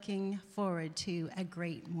Looking forward to a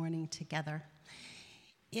great morning together.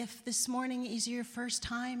 If this morning is your first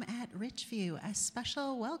time at Richview, a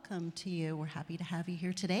special welcome to you. We're happy to have you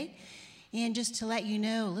here today. And just to let you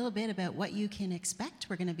know a little bit about what you can expect,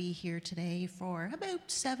 we're going to be here today for about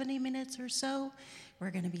 70 minutes or so. We're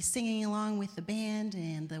going to be singing along with the band,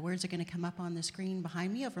 and the words are going to come up on the screen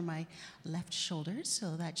behind me over my left shoulder,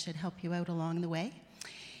 so that should help you out along the way.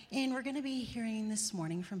 And we're going to be hearing this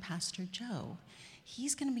morning from Pastor Joe.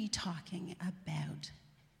 He's going to be talking about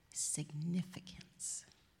significance.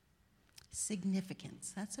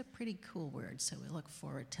 Significance. That's a pretty cool word, so we look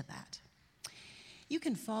forward to that. You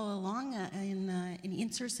can follow along in the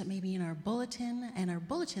inserts that may be in our bulletin, and our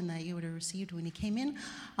bulletin that you would have received when you came in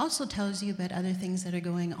also tells you about other things that are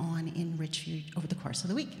going on in Richview over the course of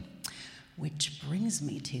the week. Which brings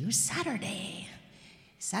me to Saturday.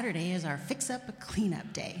 Saturday is our Fix Up Clean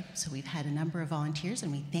Up Day, so we've had a number of volunteers,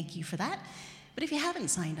 and we thank you for that. But if you haven't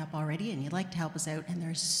signed up already and you'd like to help us out, and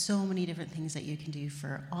there's so many different things that you can do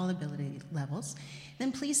for all ability levels,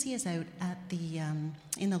 then please see us out at the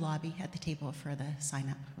in the lobby at the table for the sign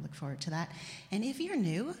up. We look forward to that. And if you're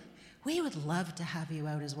new, we would love to have you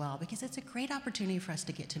out as well, because it's a great opportunity for us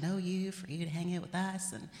to get to know you, for you to hang out with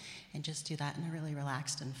us, and just do that in a really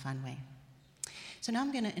relaxed and fun way. So now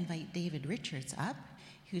I'm going to invite David Richards up,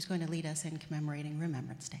 who's going to lead us in commemorating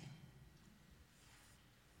Remembrance Day.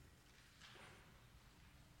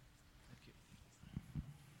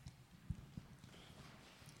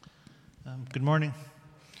 Good morning.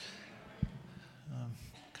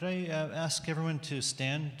 Could I ask everyone to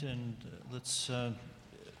stand, and let's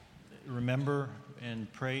remember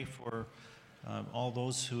and pray for all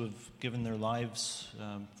those who have given their lives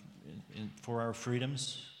for our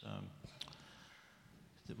freedoms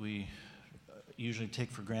that we usually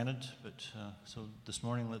take for granted. But so this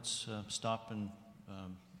morning, let's stop and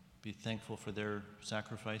be thankful for their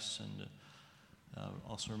sacrifice, and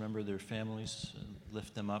also remember their families,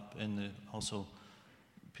 lift them up, and also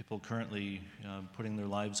people currently putting their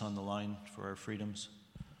lives on the line for our freedoms.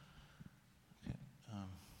 Okay.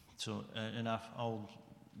 And I'll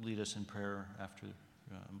lead us in prayer after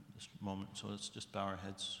this moment. So let's just bow our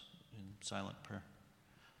heads in silent prayer.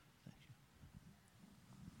 Thank you.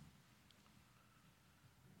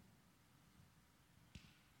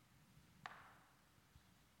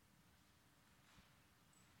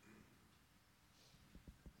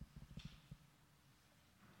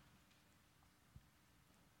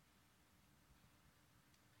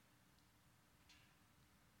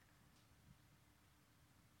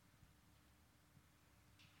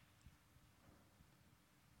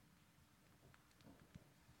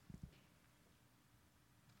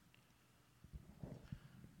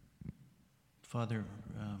 Father,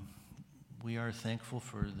 we are thankful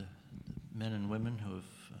for the men and women who have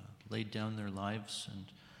laid down their lives and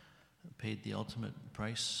paid the ultimate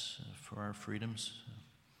price for our freedoms.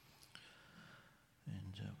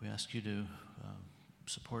 And we ask you to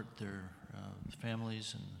support their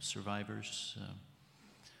families and survivors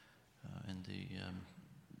and the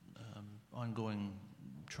ongoing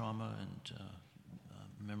trauma and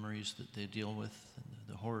memories that they deal with, and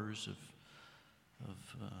the horrors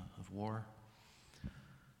of war.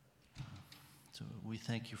 So we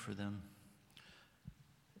thank you for them.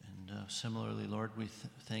 And similarly, Lord, we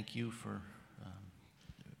thank you for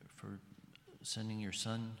sending your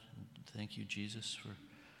Son. Thank you, Jesus, for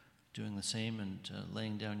doing the same and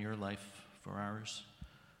laying down your life for ours.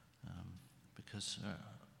 Because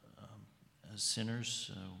as sinners,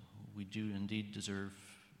 we do indeed deserve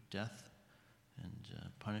death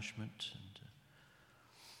and punishment.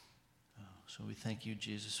 And so we thank you,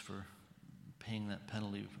 Jesus, for paying that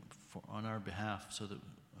penalty on our behalf, so that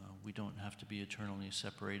we don't have to be eternally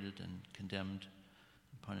separated and condemned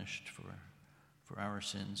and punished for our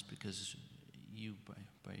sins, because you,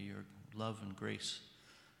 by your love and grace,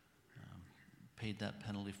 paid that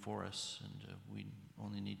penalty for us, and we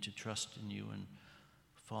only need to trust in you and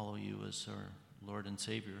follow you as our Lord and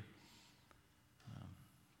Savior,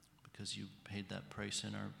 because you paid that price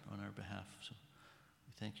on our behalf. So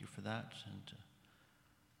we thank you for that, and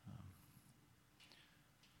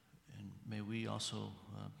may we also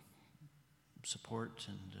support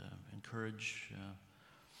and encourage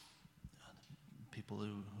people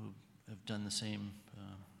who have done the same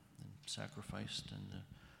and sacrificed. And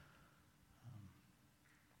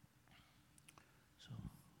so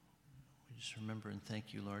we just remember and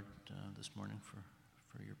thank you, Lord, this morning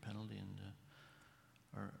for your penalty, and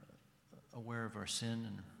are aware of our sin,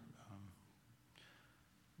 and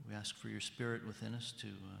we ask for your Spirit within us to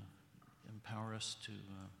empower us to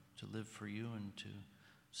live for you and to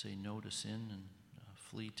say no to sin and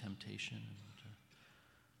flee temptation, and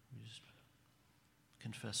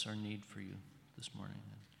confess our need for you this morning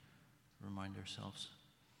and remind ourselves.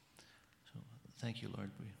 So thank you,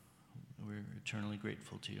 Lord. We're eternally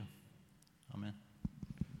grateful to you. Amen.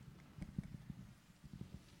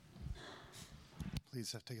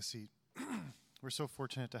 Please take a seat. We're so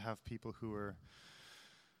fortunate to have people who are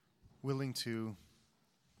willing to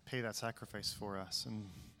pay that sacrifice for us. And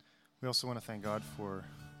we also want to thank God for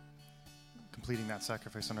completing that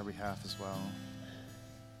sacrifice on our behalf as well.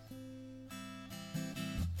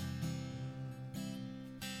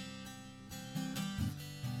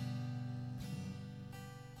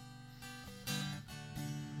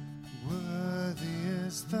 Worthy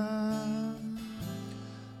is the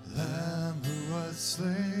Lamb who was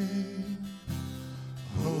slain.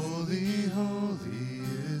 Holy, holy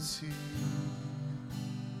is he.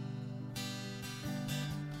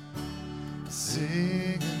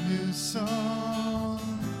 Sing a new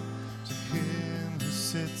song to him who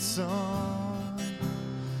sits on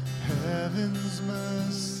heaven's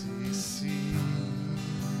mercy seat.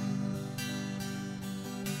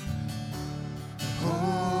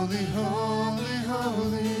 Holy, holy,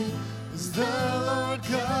 holy is the Lord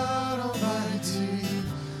God Almighty,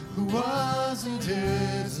 who was and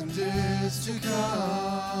is to come.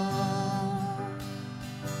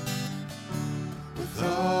 With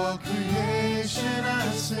all creation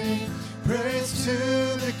I sing praise to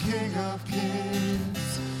the King of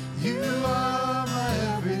Kings. You are my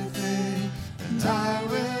everything, and I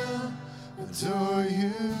will adore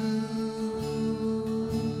you.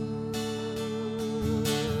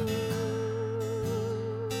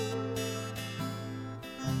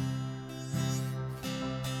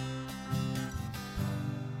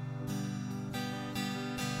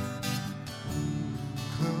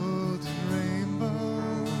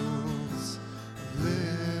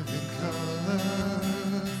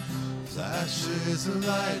 Flashes of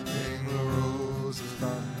lightning, rolls of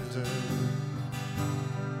thunder,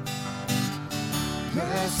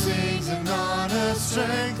 blessings and honor,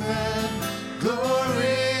 strength and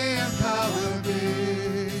glory and power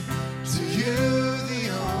be to you, the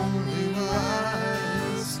only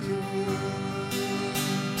wise King.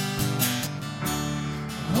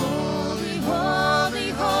 Holy, holy,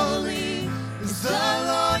 holy is the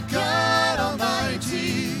Lord God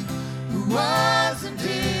Almighty, who was and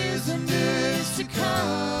is to come.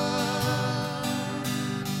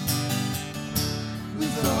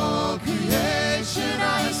 With all creation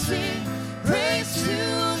I sing praise to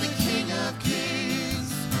the King of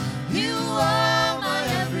Kings. You are my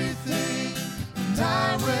everything, and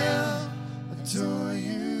I will adore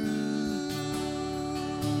you.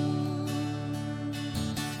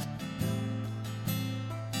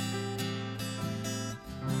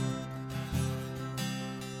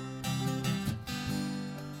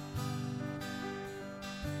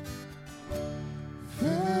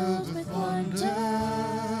 Filled with wonder,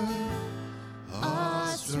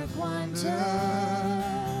 awestruck wonder,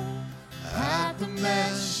 at the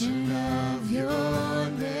mention of your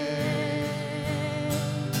name.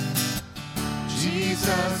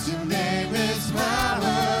 Jesus, your name is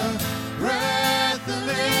power, breath, the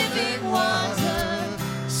living water,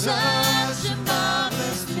 such a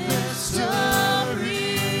marvelous mystery.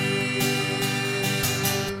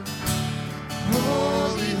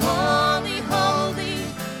 Holy, holy, holy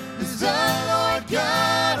is the Lord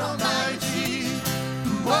God Almighty,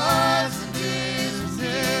 who was and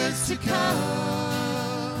is to come.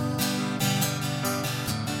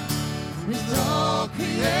 With all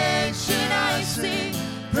creation I sing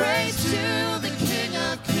praise to the King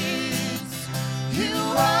of Kings. You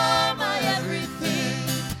are my everything,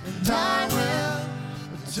 and I will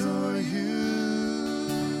adore you.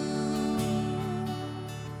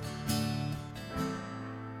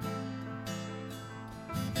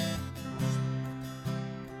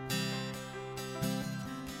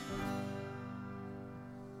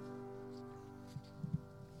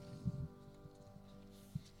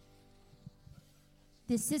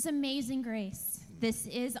 This is amazing grace. This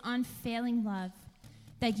is unfailing love.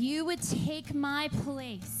 That you would take my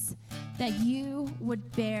place, that you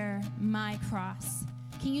would bear my cross.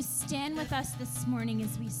 Can you stand with us this morning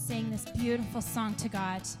as we sing this beautiful song to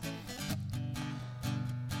God?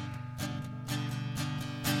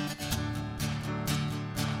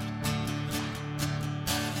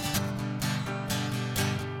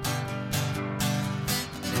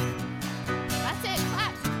 That's it,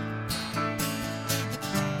 clap.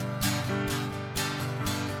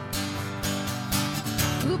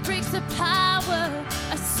 Who breaks the power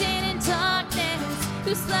of sin and darkness,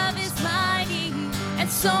 whose love is mighty and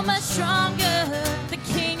so much stronger, the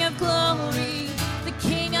King of glory, the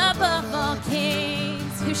King above all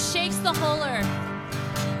kings, who shakes the whole earth,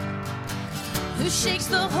 who shakes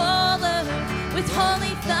the whole earth with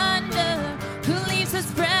holy thunder, who leaves us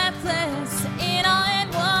breathless in awe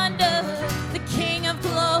and wonder, the King of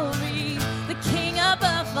glory, the King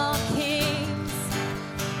above all kings.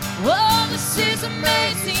 Oh, this is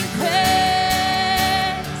amazing grace.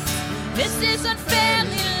 This is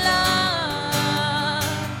unfailing love,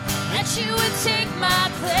 that you would take my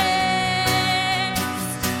place,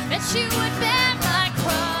 that you would bear my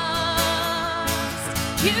cross.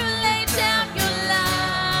 You laid down your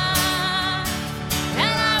life,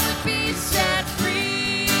 that I would be set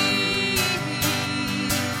free.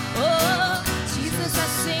 Oh, Jesus, I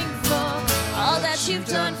sing for all that you've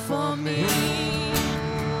done for me.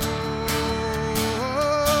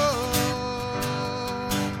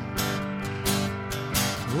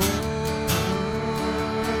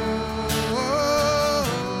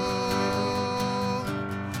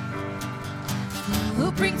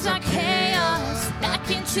 Brings our chaos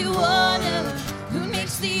back into order, who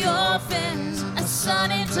makes the orphans a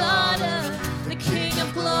son and daughter, the King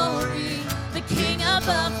of glory, the King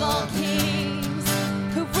above all kings,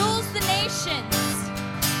 who rules the nations,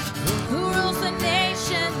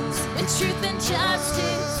 with truth and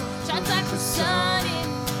justice, shines like the sun in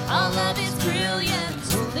all of his brilliance,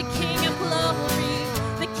 the King of glory,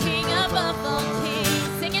 the King above all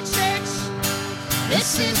kings. Sing it, church.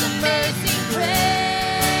 This is amazing grace.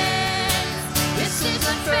 This is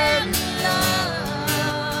unfailing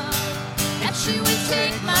love, that you would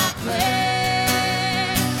take my place,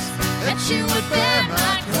 that you would bear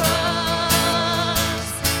my cross.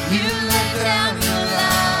 You laid down your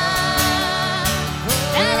life,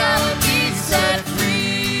 and I would be set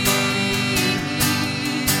free.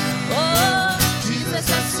 Oh, Jesus,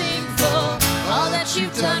 I sing for all that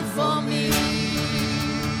you've done for me.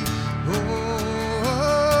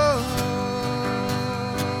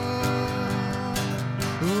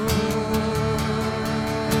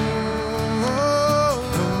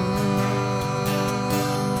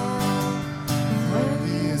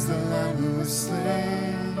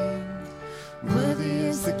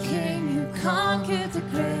 Conquered the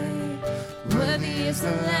grave. Worthy is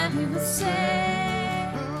the Lamb who was slain.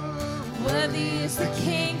 Worthy is the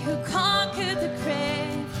King who conquered the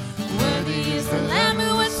grave. Worthy is the Lamb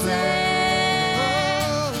who was slain.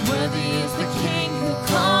 Worthy is the King who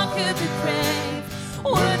conquered the grave.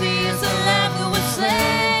 Worthy is the Lamb who was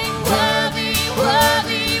slain. Worthy,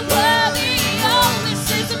 worthy, worthy. Oh, this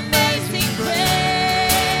is amazing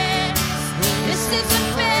grace. This is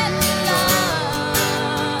unfailing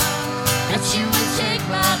love, that you would take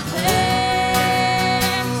my place,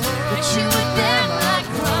 that you would bear my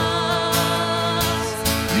cross.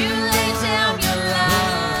 You laid down your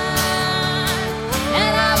life,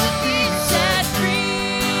 and I would be set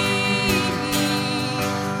free.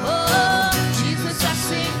 Oh, Jesus, I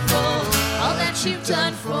sing for all that you've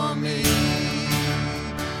done for me.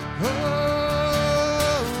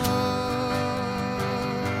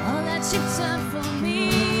 All that you've done for me.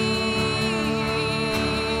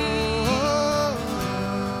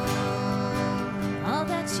 All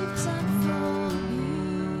that you've done for me.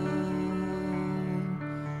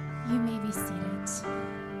 You may be seated.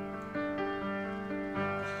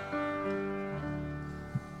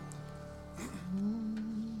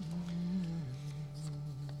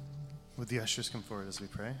 Would the ushers come forward as we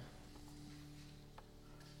pray?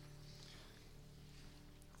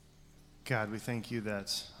 God, we thank you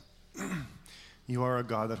that you are a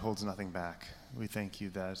God that holds nothing back. We thank you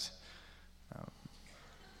that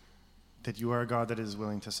you are a God that is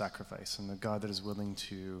willing to sacrifice and a God that is willing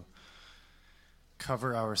to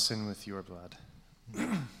cover our sin with your blood.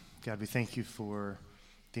 God, we thank you for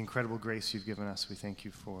the incredible grace you've given us. We thank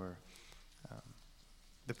you for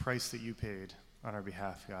the price that you paid on our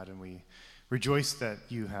behalf, God, and we rejoice that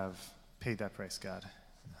you have paid that price, God.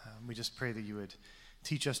 We just pray that you would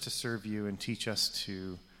teach us to serve you and teach us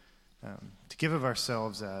to give of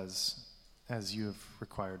ourselves as you have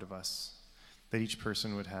required of us, that each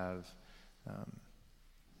person would have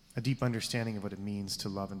a deep understanding of what it means to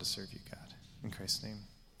love and to serve you, God. In Christ's name,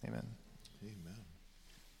 amen. Amen.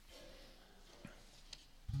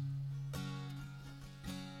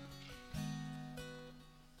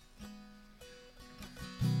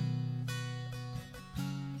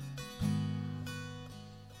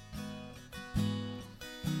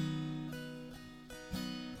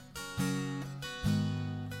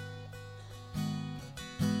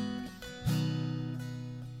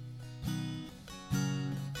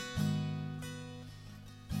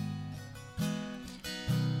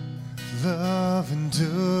 Love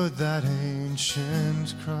endured that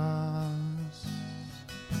ancient cross.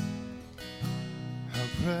 How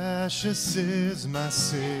precious precious is my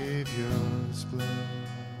Savior's blood.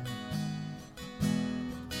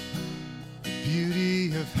 The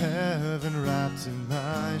beauty of heaven wrapped in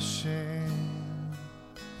my shame.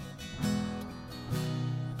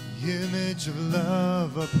 The image of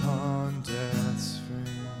love upon death's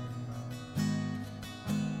frame.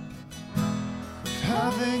 If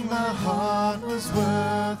having my heart was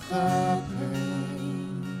worth the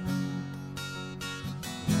pain,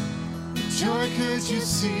 what joy could you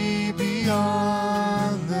see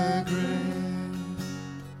beyond the grave?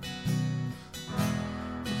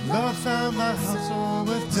 Love found my soul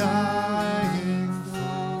with dying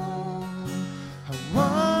full. How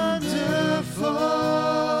wonderful,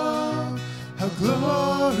 how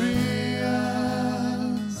glorious,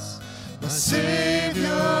 my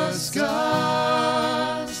Savior's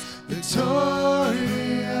scars, victorious.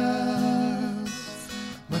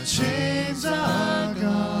 My chains are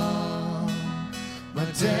gone, my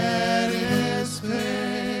debt is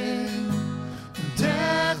paid, from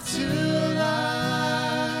death to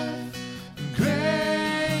life, and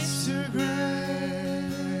grace to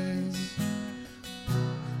grace.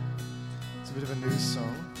 It's a bit of a new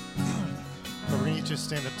song, but we're going to just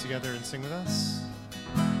stand up together and sing with us.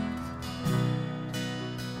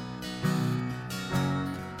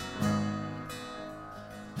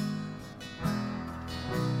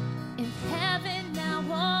 If heaven now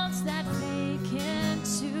wants that vacant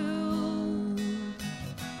tomb,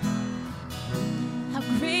 how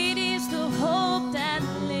great is the hope that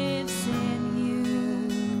lives in you.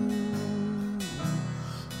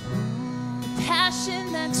 The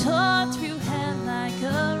passion that tore through hell like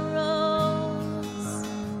a rose,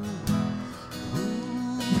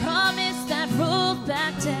 the promise that rolled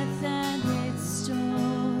back death and its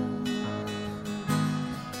storm.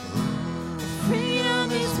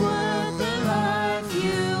 Freedom is worth the life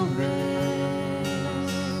you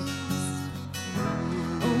raised.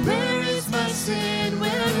 Oh, where is my sin?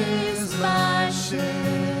 Where is my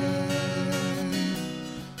shame?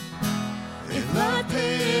 If I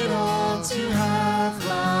paid it all to have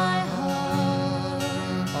my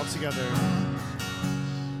heart, all together.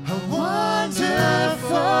 How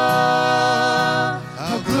wonderful,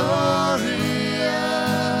 how glorious,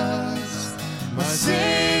 my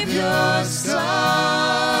Savior's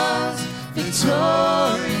scars, victorious.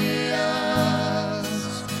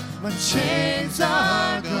 My chains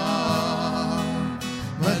are gone,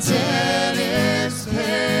 my debt is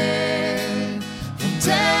paid, from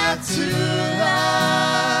death to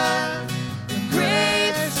life, from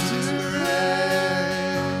grace to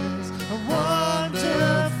grace. How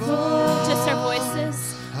wonderful, Just our voices.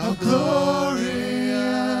 how glorious,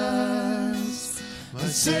 my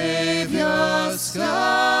Savior's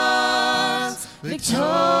scars,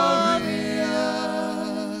 victorious.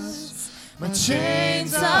 My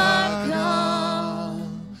chains are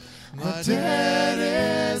gone, my debt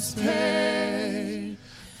is paid,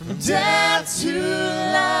 from death to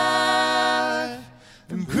life,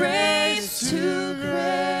 from grace to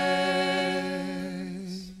grace.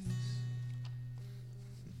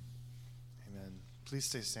 Amen. Please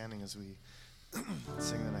stay standing as we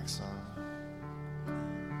sing the next song.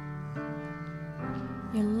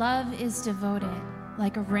 Your love is devoted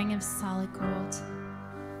like a ring of solid gold,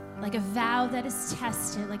 like a vow that is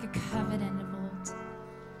tested like a covenant of old.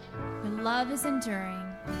 Your love is enduring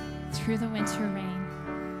through the winter rain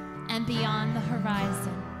and beyond the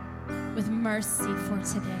horizon with mercy for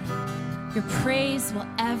today. Your praise will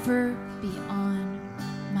ever be on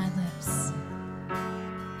my lips.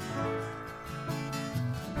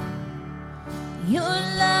 Your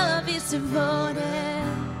love is devoted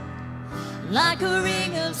like a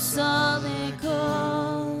ring of solid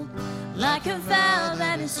gold, like a vow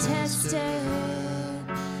that is tested,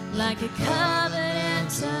 like a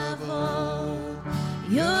covenant of old.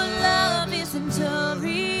 Your love is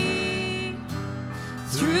enduring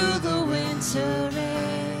through the winter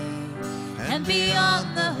rain and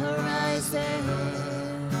beyond the horizon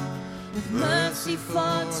with mercy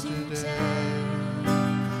for today.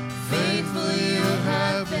 Faithful you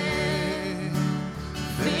have been,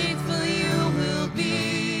 faithful you will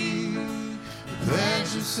be.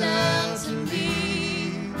 Pledge yourself to me,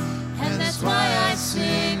 and that's why I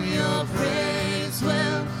sing. Your praise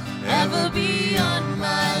will ever be on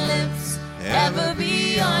my lips, ever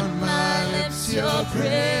be on my lips. Your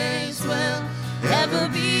praise will ever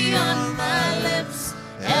be on my lips,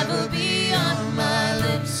 ever be on my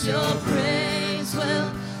lips. Your praise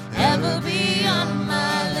will ever be on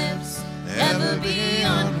my lips, ever be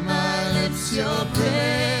on my lips. Your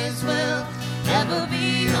praise will ever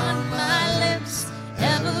be on my lips,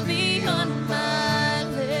 ever be on my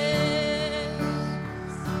lips.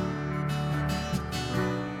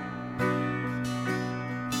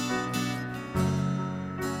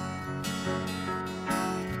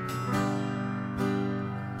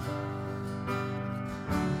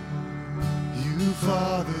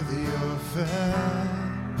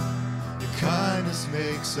 defend. Your kindness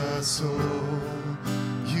makes us whole.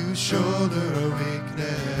 You shoulder our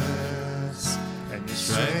weakness, and your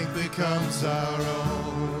strength becomes our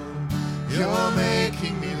own. You're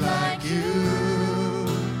making me like you,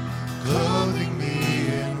 clothing me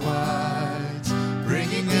in white,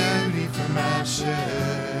 bringing beauty from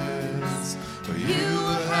ashes. For you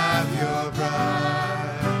will have your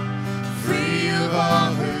bride, free of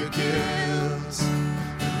all her guilt,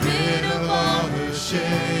 rid of all her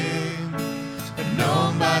shame, and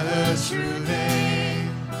known by her true name.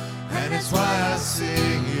 And it's why I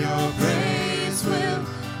sing your praise will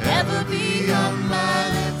ever be on my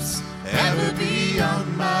lips, ever be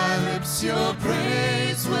on my lips. Your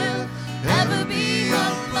praise will ever be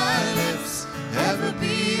on my lips, ever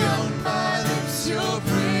be on my lips. Your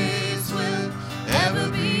praise will ever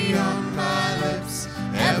be on my lips,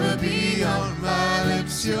 ever be on my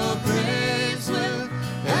lips. Your praise will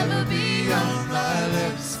ever be on my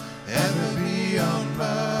lips, ever be on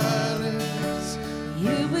my lips.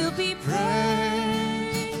 You will be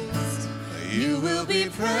praised, you will be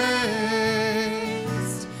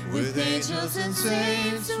praised. With angels and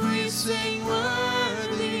saints we sing,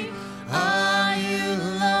 worthy are you,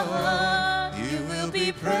 Lord. You will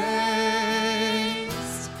be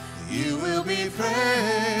praised, you will be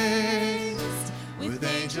praised. With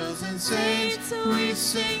angels and saints we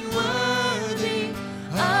sing, worthy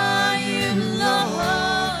are you,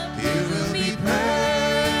 Lord. You will be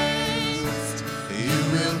praised, you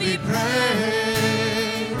will be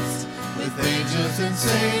praised. With angels and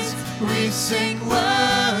saints we sing,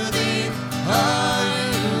 worthy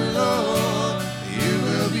are you, Lord. You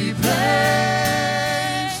will be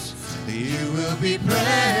praised, you will be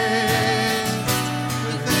praised.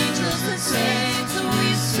 With angels and saints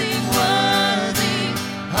we sing, worthy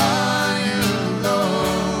are you,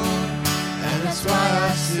 Lord. And that's why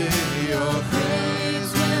I sing your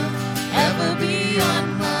praise will ever be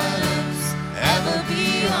on my lips, ever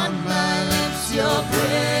be on my lips. Your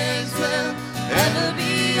praise will ever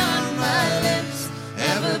be on my lips,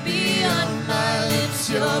 ever be on my lips.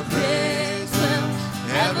 Your praise will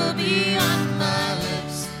ever be on my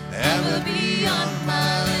lips, ever be on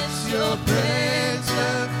my lips. Your praise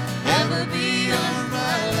will ever be on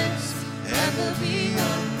my lips, ever be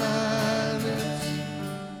on my lips.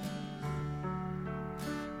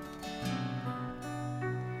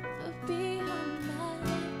 Ever be on my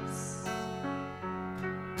lips,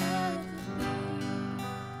 ever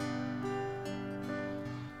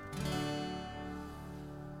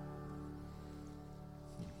be.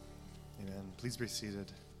 Amen. Please be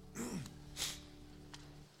seated.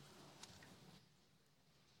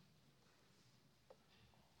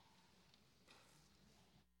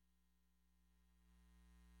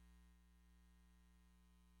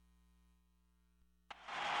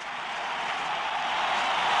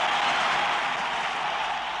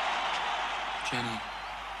 Jenny,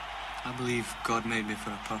 I believe God made me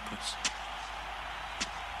for a purpose.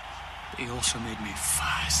 But He also made me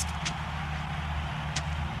fast.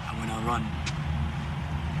 And when I run,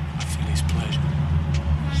 I feel His pleasure.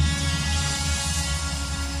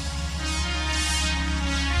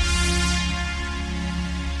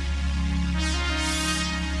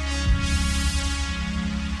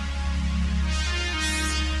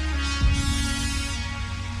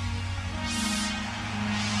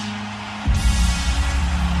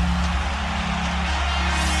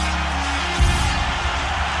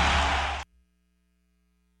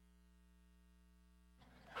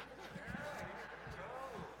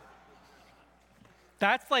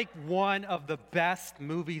 That's like one of the best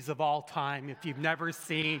movies of all time if you've never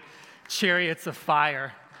seen Chariots of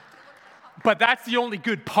Fire. But that's the only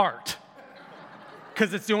good part,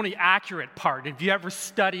 because it's the only accurate part. If you ever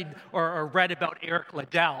studied or read about Eric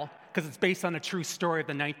Liddell, because it's based on a true story of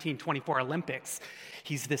the 1924 Olympics,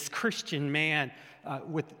 he's this Christian man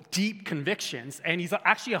with deep convictions, and he's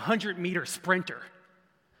actually a 100-meter sprinter.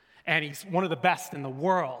 And he's one of the best in the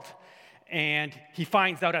world. And he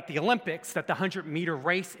finds out at the Olympics that the 100-meter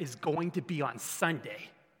race is going to be on Sunday.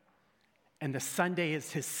 And the Sunday is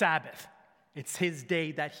his Sabbath. It's his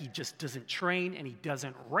day that he just doesn't train and he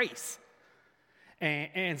doesn't race.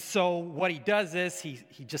 And so what he does is he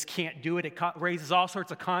just can't do it. It raises all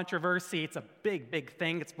sorts of controversy. It's a big, big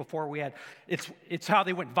thing. It's before we had, it's how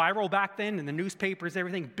they went viral back then in the newspapers,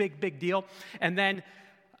 everything, big deal. And then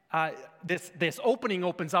this opening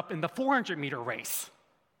opens up in the 400-meter race.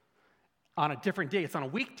 On a different day, it's on a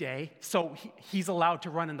weekday, so he's allowed to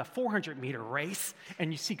run in the 400-meter race, and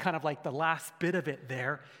you see kind of like the last bit of it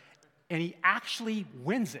there, and he actually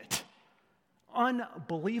wins it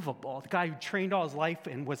unbelievable. The guy who trained all his life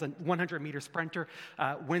and was a 100-meter sprinter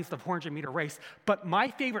wins the 400-meter race. But my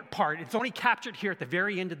favorite part, it's only captured here at the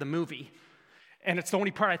very end of the movie, and it's the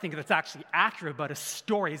only part I think that's actually accurate about his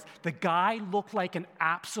story, is the guy looked like an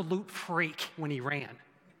absolute freak when he ran.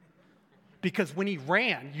 Because when he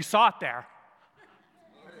ran, you saw it there,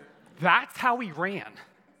 that's how he ran.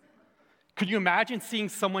 Could you imagine seeing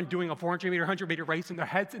someone doing a 400-meter, 100-meter race and their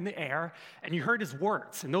head's in the air, and you heard his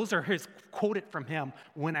words, and those are his quoted from him,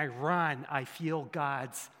 "When I run, I feel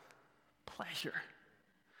God's pleasure."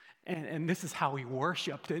 And this is how he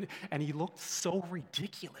worshiped, and he looked so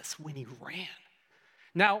ridiculous when he ran.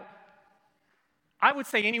 Now, I would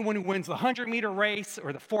say anyone who wins the 100-meter race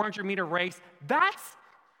or the 400-meter race, that's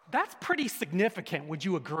pretty significant, would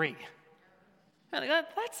you agree?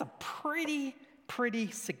 That's a pretty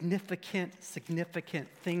significant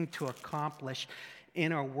thing to accomplish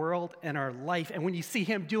in our world and our life. And when you see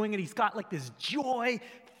him doing it, he's got like this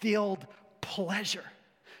joy-filled pleasure.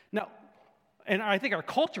 Now, and I think our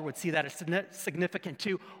culture would see that as significant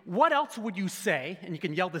too. What else would you say, and you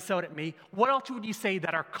can yell this out at me, what else would you say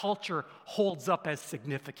that our culture holds up as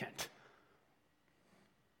significant?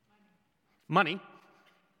 Money.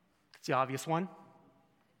 It's the obvious one.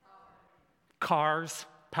 Cars,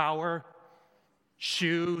 power,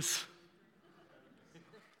 shoes,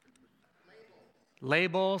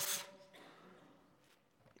 labels.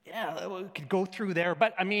 Yeah, we could go through there.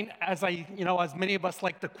 But I mean, as many of us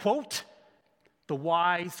like to quote the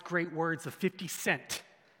wise, great words of 50 Cent,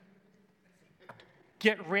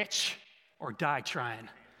 get rich or die trying.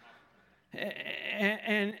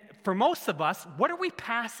 And for most of us, what are we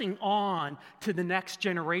passing on to the next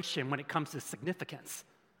generation when it comes to significance?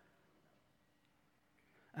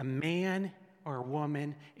 A man or a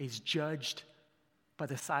woman is judged by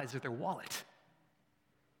the size of their wallet.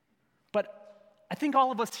 But I think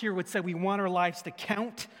all of us here would say we want our lives to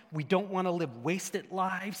count. We don't want to live wasted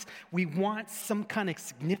lives. We want some kind of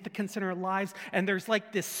significance in our lives. And there's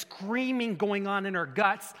like this screaming going on in our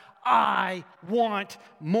guts, I want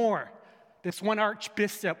more. This one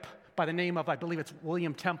archbishop by the name of, I believe it's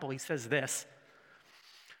William Temple, he says this: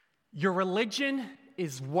 your religion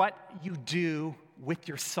is what you do with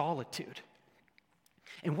your solitude.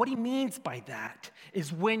 And what he means by that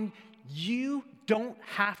is when you don't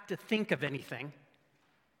have to think of anything,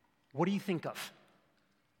 what do you think of?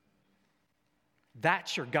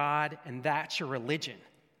 That's your God and that's your religion.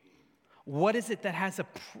 What is it that has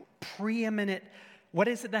preeminent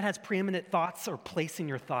thoughts or place in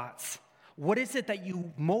your thoughts? What is it that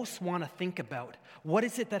you most want to think about? What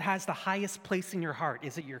is it that has the highest place in your heart?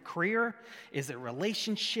 Is it your career? Is it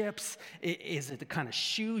relationships? Is it the kind of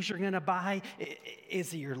shoes you're going to buy?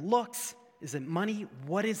 Is it your looks? Is it money?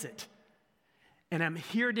 What is it? And I'm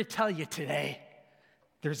here to tell you today,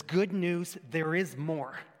 there's good news. There is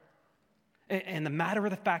more. And the matter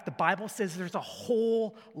of the fact, the Bible says there's a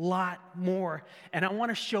whole lot more. And I want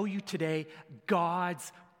to show you today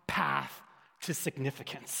God's path to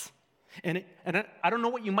significance. And I don't know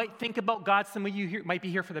what you might think about God. Some of you might be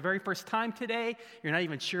here for the very first time today. You're not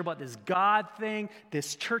even sure about this God thing,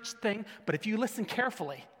 this church thing. But if you listen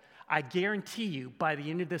carefully, I guarantee you by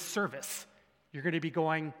the end of this service, you're going to be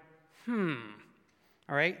going, All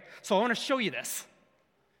right? So I want to show you this.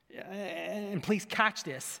 And please catch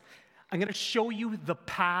this. I'm going to show you the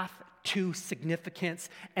path to significance,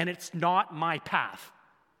 and it's not my path.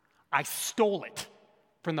 I stole it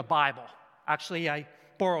from the Bible. Actually, I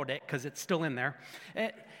borrowed it because it's still in there.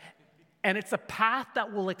 And it's a path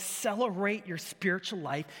that will accelerate your spiritual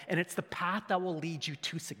life, and it's the path that will lead you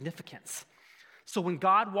to significance. So when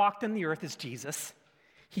God walked on the earth as Jesus,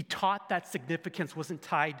 he taught that significance wasn't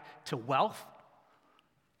tied to wealth,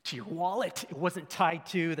 to your wallet. It wasn't tied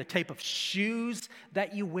to the type of shoes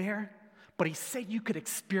that you wear, but he said you could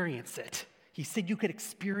experience it. He said you could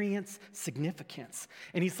experience significance.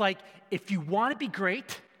 And he's like, if you want to be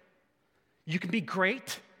great, you can be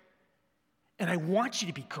great, and I want you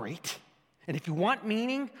to be great. And if you want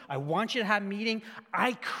meaning, I want you to have meaning.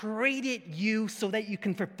 I created you so that you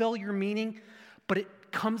can fulfill your meaning, but it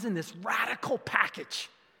comes in this radical package.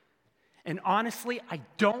 And honestly, I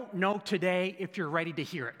don't know today if you're ready to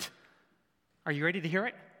hear it. Are you ready to hear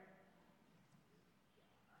it?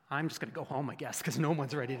 I'm just going to go home, I guess, because no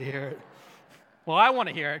one's ready to hear it. Well, I want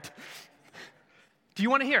to hear it. Do you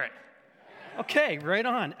want to hear it? Okay, right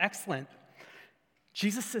on. Excellent.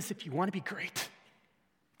 Jesus says if you want to be great,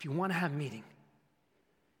 if you want to have meaning,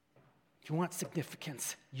 if you want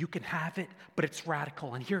significance, you can have it, but it's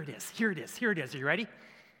radical. And here it is. Here it is. Here it is. Are you ready?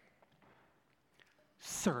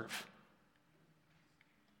 Serve.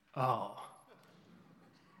 Oh.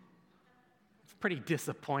 pretty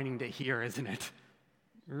disappointing to hear, isn't it?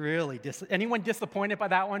 Really anyone disappointed by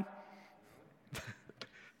that one?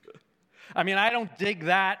 I mean, I don't dig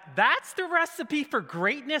that. That's the recipe for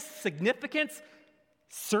greatness, significance,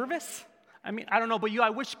 service? I mean, I don't know about you.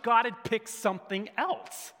 I wish God had picked something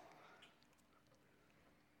else.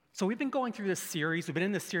 So we've been going through this series. We've been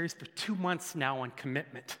in this series for 2 months now on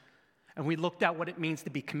commitment. And we looked at what it means to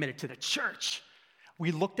be committed to the church.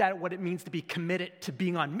 We looked at what it means to be committed to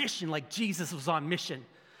being on mission like Jesus was on mission.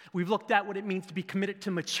 We've looked at what it means to be committed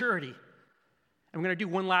to maturity. And we're going to do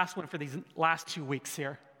one last one for these last 2 weeks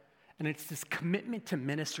here. And it's this commitment to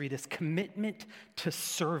ministry, this commitment to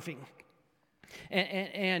serving.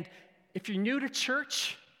 And if you're new to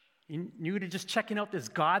church, you're new to just checking out this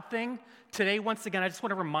God thing, today, once again, I just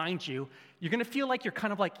want to remind you, you're going to feel like you're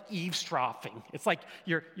kind of like eavesdropping. It's like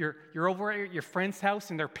you're over at your friend's house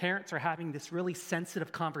and their parents are having this really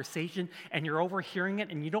sensitive conversation and you're overhearing it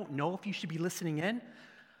and you don't know if you should be listening in.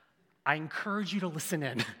 I encourage you to listen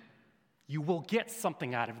in. You will get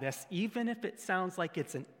something out of this, even if it sounds like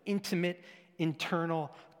it's an intimate, internal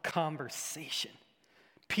conversation.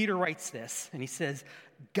 Peter writes this, and he says,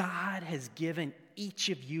 God has given each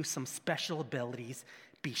of you some special abilities.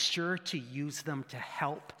 Be sure to use them to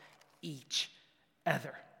help each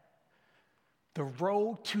other. The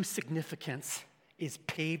road to significance is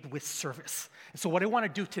paved with service. And so what I want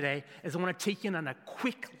to do today is I want to take you on a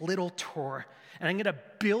quick little tour, and I'm going to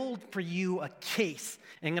build for you a case,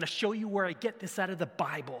 and I'm going to show you where I get this out of the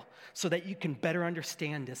Bible so that you can better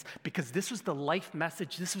understand this, because this was the life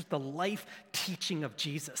message, this was the life teaching of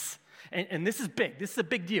Jesus. And this is big. This is a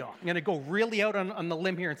big deal. I'm going to go really out on the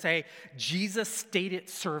limb here and say Jesus stated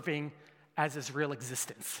serving as his real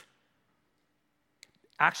existence.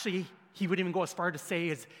 Actually, he would even go as far to say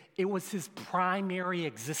as it was his primary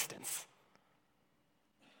existence.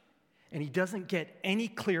 And he doesn't get any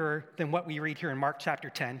clearer than what we read here in Mark chapter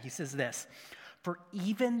 10. He says this, "For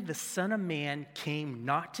even the Son of Man came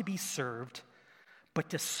not to be served, but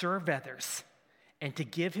to serve others and to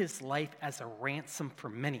give his life as a ransom for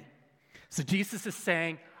many." So Jesus is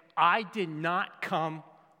saying, I did not come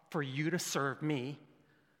for you to serve me.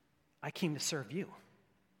 I came to serve you.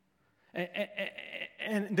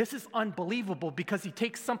 And this is unbelievable because he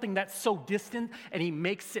takes something that's so distant and he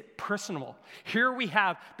makes it personal. Here we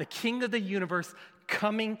have the King of the universe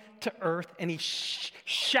coming to earth, and he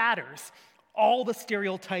shatters all the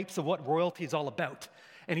stereotypes of what royalty is all about.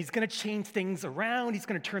 And he's going to change things around. He's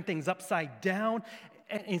going to turn things upside down.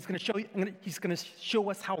 And he's going to show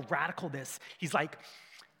us how radical this. He's like,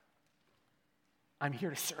 I'm here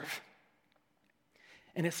to serve.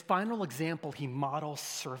 In his final example, he models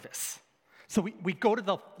service. So we go to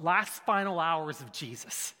the last final hours of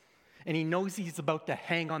Jesus, and he knows he's about to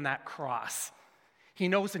hang on that cross. He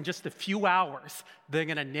knows in just a few hours, they're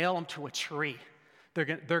going to nail him to a tree. They're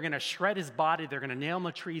going to shred his body. They're going to nail him to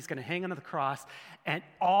a tree. He's going to hang onto the cross. And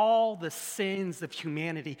all the sins of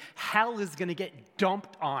humanity, hell is going to get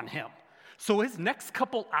dumped on him. So his next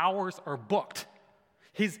couple hours are booked.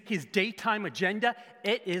 His daytime agenda,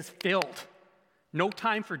 it is filled. No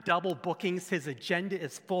time for double bookings. His agenda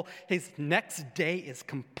is full. His next day is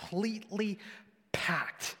completely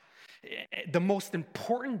packed. The most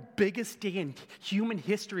important, biggest day in human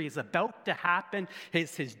history is about to happen.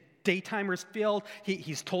 His daytimer's filled.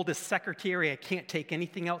 He's told his secretary, I can't take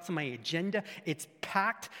anything else on my agenda. It's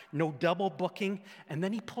packed, no double booking. And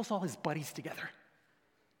then he pulls all his buddies together.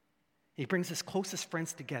 He brings his closest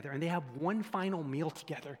friends together, and they have one final meal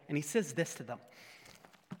together. And he says this to them.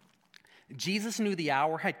 Jesus knew the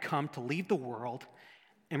hour had come to leave the world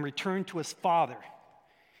and return to his Father.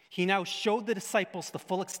 He now showed the disciples the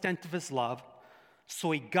full extent of his love.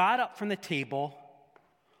 So he got up from the table,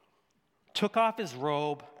 took off his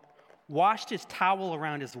robe, washed his towel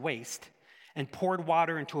around his waist, and poured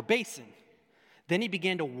water into a basin. Then he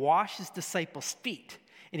began to wash his disciples' feet,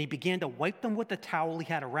 and he began to wipe them with the towel he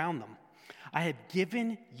had around them. I have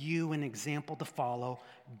given you an example to follow.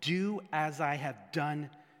 Do as I have done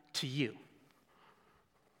to you.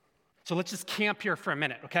 So let's just camp here for a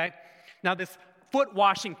minute, okay? Now this foot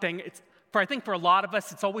washing thing, I think for a lot of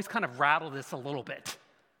us, it's always kind of rattled us a little bit.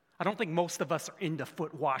 I don't think most of us are into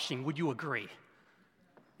foot washing. Would you agree?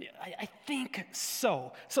 Yeah, I think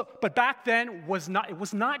so. But back then, it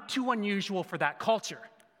was not too unusual for that culture,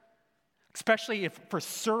 especially for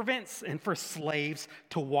servants and for slaves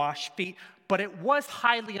to wash feet. But it was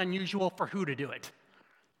highly unusual for who to do it?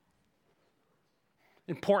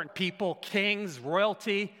 Important people, kings,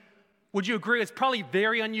 royalty. Would you agree it's probably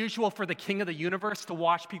very unusual for the King of the universe to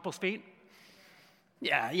wash people's feet?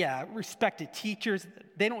 Yeah, respected teachers,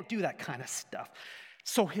 they don't do that kind of stuff.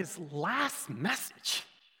 So his last message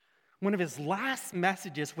One of his last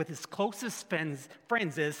messages with his closest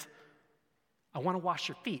friends is, I want to wash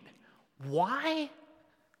your feet. Why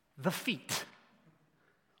the feet?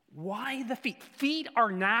 Why the feet? Feet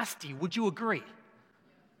are nasty. Would you agree?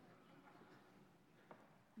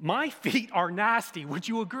 My feet are nasty. Would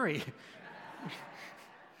you agree?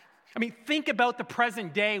 I mean, think about the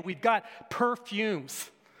present day. We've got perfumes.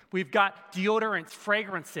 We've got deodorants,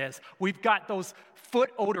 fragrances. We've got those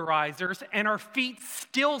foot odorizers, and our feet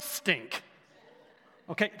still stink.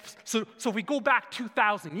 Okay, so if we go back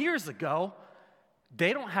 2,000 years ago,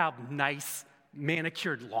 they don't have nice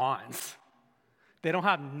manicured lawns. They don't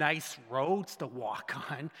have nice roads to walk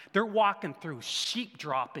on. They're walking through sheep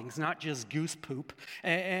droppings, not just goose poop,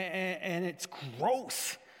 and it's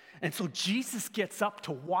gross. And so Jesus gets up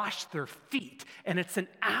to wash their feet, and it's an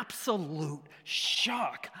absolute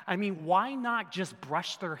shock. I mean, why not just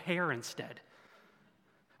brush their hair instead?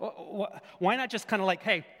 Why not just kind of like,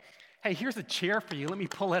 hey, here's a chair for you. Let me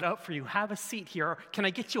pull it out for you. Have a seat here. Can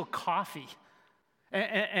I get you a coffee?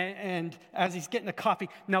 And as he's getting a coffee,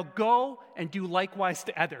 now go and do likewise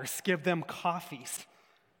to others. Give them coffees.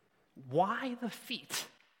 Why the feet?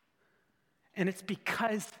 And it's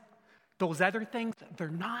because those other things, they're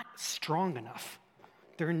not strong enough.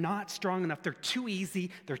 They're not strong enough. They're too easy.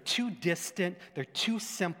 They're too distant. They're too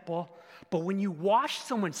simple. But when you wash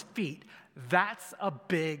someone's feet, that's a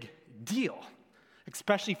big deal,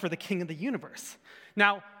 especially for the King of the universe.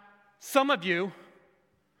 Now, some of you,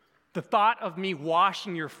 the thought of me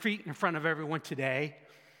washing your feet in front of everyone today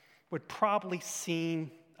would probably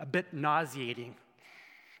seem a bit nauseating.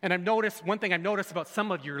 And one thing I've noticed about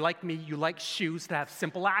some of you, like me, you like shoes that have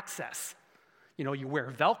simple access. You know, you wear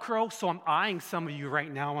Velcro, so I'm eyeing some of you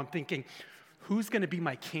right now. I'm thinking, who's going to be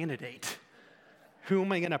my candidate? Who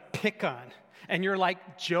am I going to pick on? And you're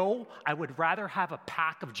like, Joe, I would rather have a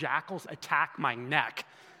pack of jackals attack my neck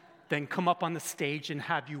than come up on the stage and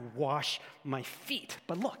have you wash my feet.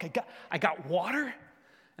 But look, I got water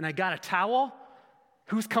and I got a towel.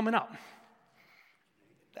 Who's coming up?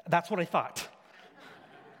 That's what I thought.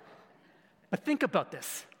 But think about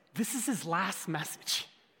this. This is his last message.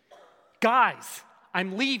 Guys,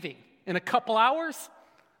 I'm leaving in a couple hours.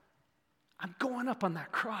 I'm going up on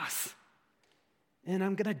that cross. And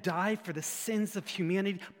I'm going to die for the sins of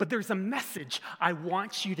humanity. But there's a message I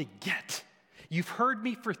want you to get. You've heard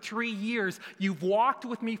me for 3 years. You've walked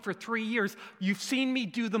with me for 3 years. You've seen me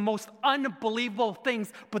do the most unbelievable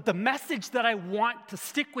things. But the message that I want to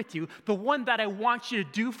stick with you, the one that I want you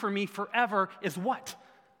to do for me forever is what?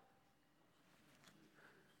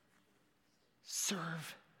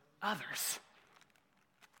 Serve others.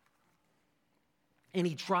 And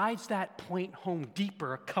he drives that point home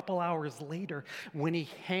deeper a couple hours later when he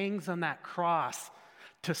hangs on that cross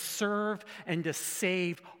to serve and to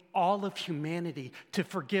save all of humanity, to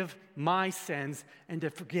forgive my sins and to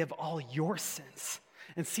forgive all your sins.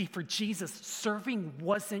 And see, for Jesus, serving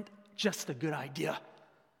wasn't just a good idea.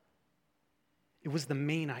 It was the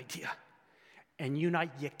main idea. And you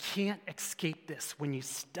can't escape this. When you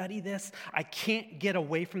study this, I can't get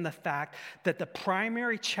away from the fact that the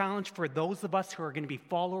primary challenge for those of us who are going to be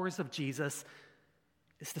followers of Jesus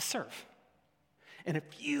is to serve. And if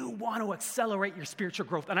you want to accelerate your spiritual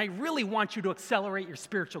growth, and I really want you to accelerate your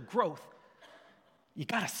spiritual growth, you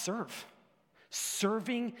got to serve.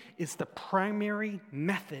 Serving is the primary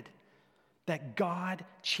method that God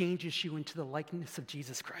changes you into the likeness of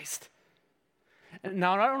Jesus Christ.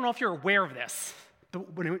 Now, I don't know if you're aware of this,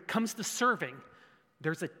 but when it comes to serving,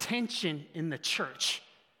 there's a tension in the church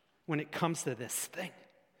when it comes to this thing.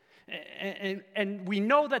 And we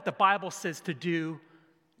know that the Bible says to do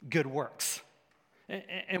good works.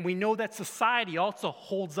 And we know that society also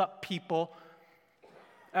holds up people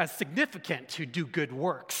as significant who do good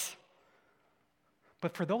works.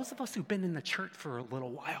 But for those of us who've been in the church for a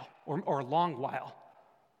little while or a long while,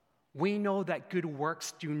 we know that good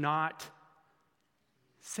works do not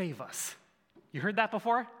save us. You heard that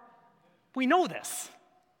before? We know this.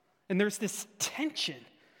 And there's this tension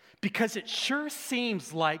because it sure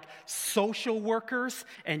seems like social workers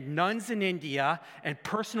and nuns in India and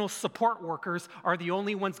personal support workers are the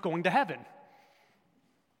only ones going to heaven.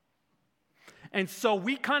 And so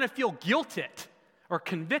we kind of feel guilted or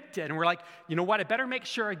convicted, and we're like, you know what, I better make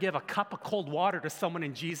sure I give a cup of cold water to someone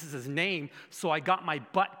in Jesus' name so I got my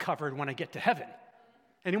butt covered when I get to heaven.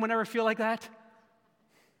 Anyone ever feel like that?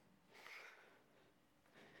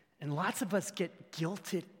 And lots of us get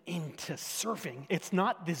guilted into serving. It's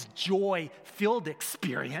not this joy-filled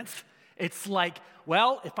experience. It's like,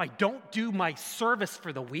 well, if I don't do my service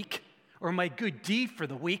for the week or my good deed for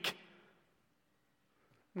the week,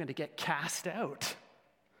 I'm going to get cast out.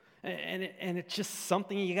 And it's just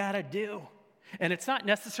something you got to do. And it's not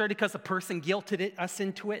necessarily because the person guilted us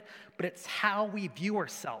into it, but it's how we view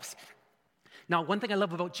ourselves. Now, one thing I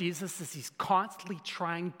love about Jesus is he's constantly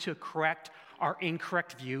trying to correct our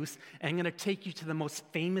incorrect views. And I'm going to take you to the most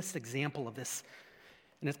famous example of this.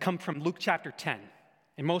 And it's come from Luke chapter 10.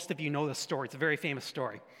 And most of you know this story. It's a very famous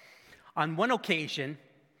story. On one occasion,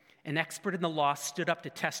 an expert in the law stood up to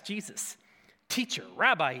test Jesus. "Teacher,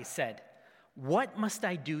 Rabbi," he said, "what must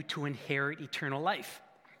I do to inherit eternal life?"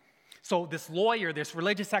 So this lawyer, this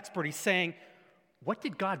religious expert, he's saying, what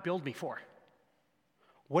did God build me for?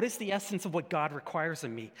 What is the essence of what God requires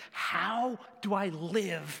of me? How do I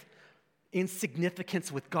live in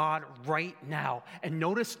significance with God right now? And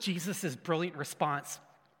notice Jesus' brilliant response.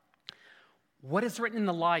 "What is written in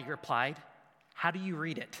the law?" he replied. "How do you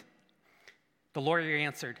read it?" The lawyer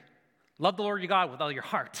answered, "Love the Lord your God with all your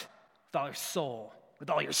heart, with all your soul, with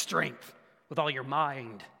all your strength, with all your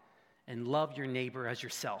mind, and love your neighbor as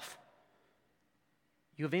yourself."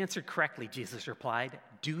 "You have answered correctly," Jesus replied.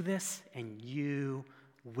 "Do this and you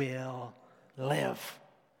will live."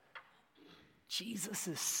 Jesus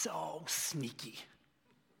is so sneaky.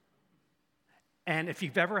 And if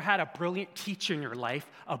you've ever had a brilliant teacher in your life,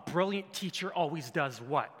 a brilliant teacher always does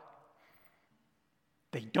what?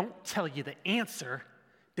 They don't tell you the answer,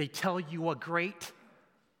 they tell you a great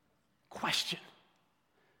question.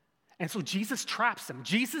 And so Jesus traps them.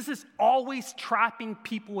 Jesus is always trapping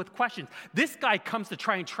people with questions. This guy comes to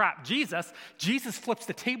try and trap Jesus. Jesus flips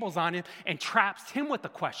the tables on him and traps him with a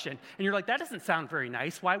question. And you're like, that doesn't sound very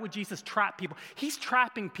nice. Why would Jesus trap people? He's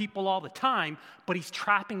trapping people all the time, but he's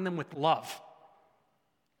trapping them with love.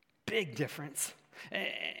 Big difference.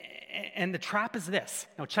 And the trap is this.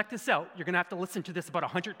 Now check this out. You're going to have to listen to this about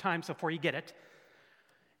 100 times before you get it.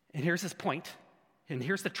 And here's his point. And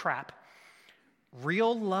here's the trap.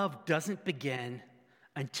 Real love doesn't begin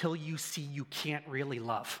until you see you can't really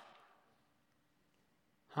love.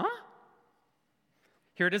 Huh?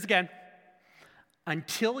 Here it is again.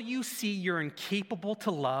 Until you see you're incapable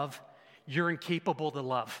to love, you're incapable to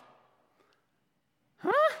love.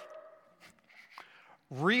 Huh?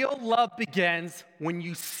 Real love begins when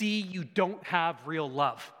you see you don't have real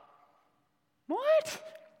love.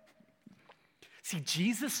 What? See,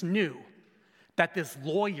 Jesus knew that this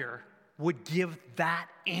lawyer would give that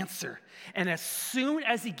answer. And as soon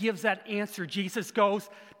as he gives that answer, Jesus goes,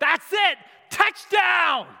 "That's it!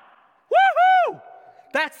 Touchdown! Woohoo!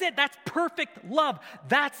 That's it. That's perfect love.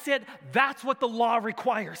 That's it. That's what the law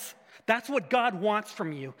requires. That's what God wants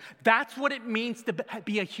from you. That's what it means to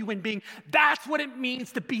be a human being. That's what it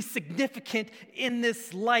means to be significant in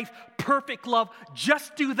this life. Perfect love.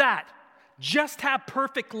 Just do that. Just have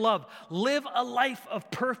perfect love. Live a life of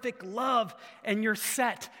perfect love and you're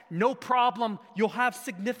set. No problem. You'll have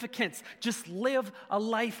significance. Just live a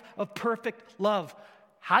life of perfect love.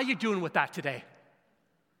 How you doing with that today?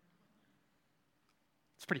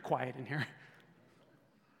 It's pretty quiet in here.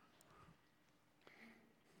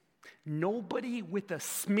 Nobody with a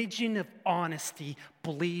smidgen of honesty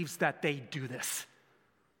believes that they do this.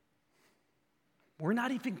 We're not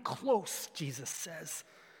even close, Jesus says.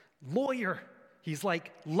 Lawyer, he's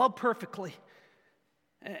like, love perfectly.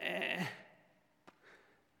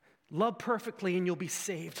 Love perfectly and you'll be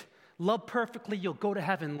saved. Love perfectly, you'll go to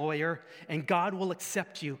heaven, lawyer, and God will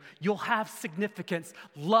accept you. You'll have significance.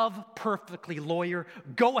 Love perfectly, lawyer.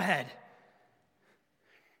 Go ahead.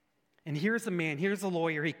 And here's a man, here's a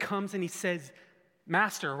lawyer. He comes and he says,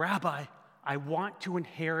 Master, Rabbi, I want to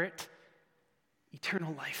inherit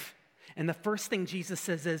eternal life. And the first thing Jesus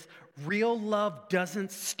says is, real love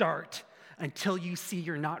doesn't start until you see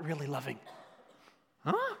you're not really loving.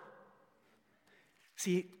 Huh?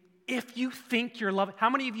 See, if you think you're loving, how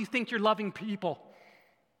many of you think you're loving people?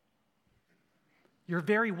 You're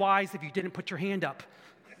very wise if you didn't put your hand up.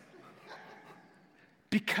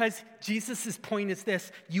 Because Jesus' point is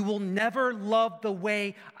this, you will never love the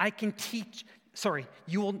way I can teach,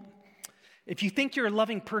 if you think you're a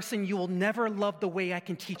loving person, you will never love the way I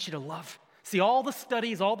can teach you to love. See, all the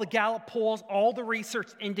studies, all the Gallup polls, all the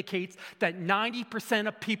research indicates that 90%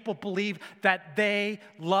 of people believe that they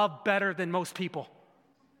love better than most people.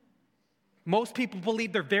 Most people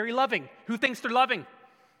believe they're very loving. Who thinks they're loving?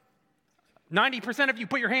 90% of you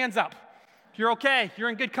put your hands up. You're okay. You're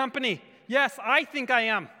in good company. Yes, I think I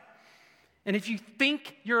am. And if you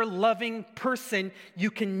think you're a loving person, you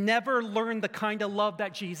can never learn the kind of love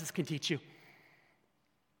that Jesus can teach you.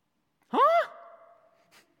 Huh?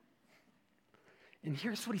 And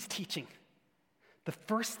here's what he's teaching. The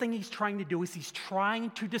first thing he's trying to do is he's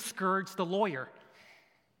trying to discourage the lawyer.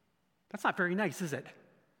 That's not very nice, is it?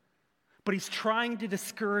 But he's trying to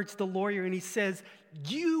discourage the lawyer, and he says,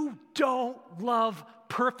 you don't love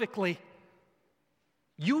perfectly.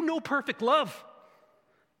 You know perfect love.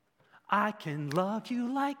 I can love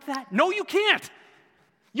you like that. No, you can't.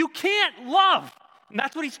 You can't love. And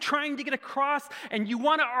that's what he's trying to get across. And you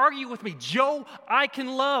want to argue with me, Joe, I can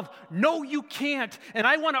love. No, you can't. And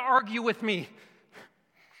I want to argue with me.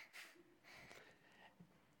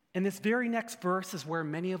 And this very next verse is where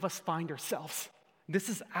many of us find ourselves. This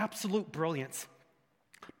is absolute brilliance.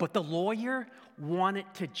 But the lawyer wanted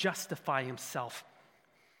to justify himself.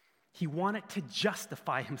 He wanted to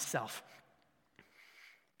justify himself.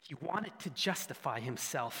 He wanted to justify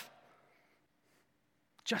himself.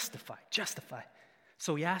 Justify.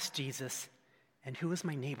 So he asked Jesus, and who is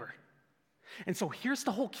my neighbor? And so here's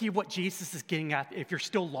the whole key of what Jesus is getting at if you're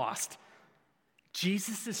still lost.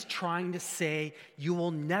 Jesus is trying to say, you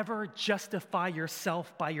will never justify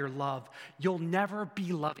yourself by your love. You'll never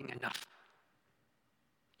be loving enough.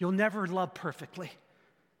 You'll never love perfectly.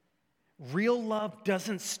 Real love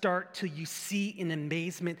doesn't start till you see in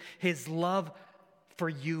amazement his love for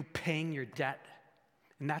you paying your debt.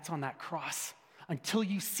 And that's on that cross. Until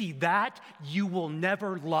you see that, you will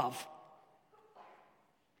never love.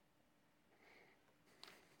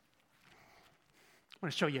 I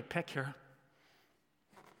want to show you a pic here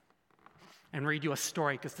and read you a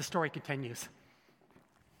story, because the story continues.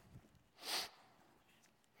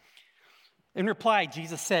 In reply,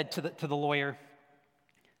 Jesus said to the lawyer,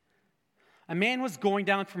 a man was going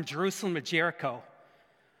down from Jerusalem to Jericho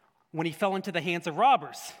when he fell into the hands of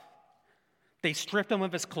robbers. They stripped him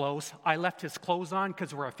of his clothes. I left his clothes on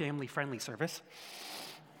because we're a family-friendly service.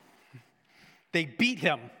 They beat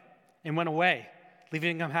him and went away,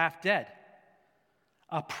 leaving him half dead.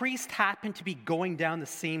 A priest happened to be going down the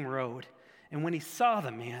same road, and when he saw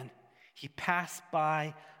the man, he passed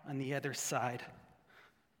by on the other side.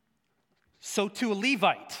 So too a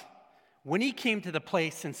Levite, when he came to the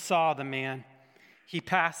place and saw the man, he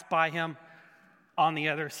passed by him on the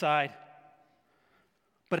other side.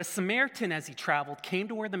 But a Samaritan, as he traveled, came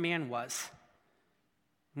to where the man was.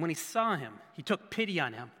 And when he saw him, he took pity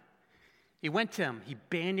on him. He went to him, he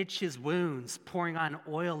bandaged his wounds, pouring on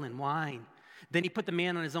oil and wine. Then he put the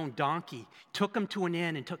man on his own donkey, took him to an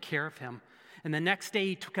inn, and took care of him. And the next day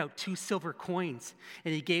he took out 2 silver coins,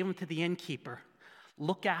 and he gave them to the innkeeper.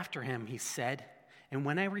 Look after him, he said, and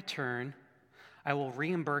when I return, I will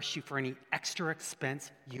reimburse you for any extra expense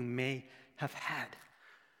you may have had.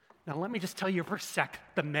 Now let me just tell you for a sec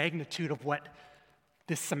the magnitude of what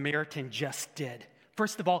this Samaritan just did.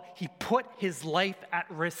 First of all, he put his life at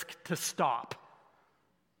risk to stop.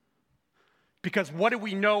 Because what do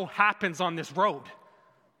we know happens on this road?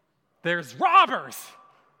 There's robbers.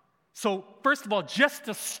 So first of all, just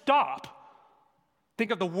to stop,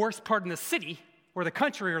 think of the worst part in the city or the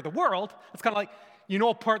country or the world. It's kind of like, you know,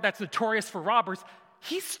 a part that's notorious for robbers.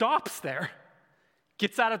 He stops there,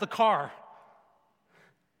 gets out of the car,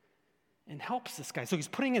 and helps this guy. So he's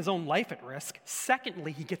putting his own life at risk.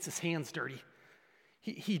 Secondly, he gets his hands dirty.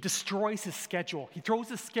 He destroys his schedule. He throws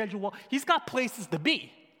his schedule. He's got places to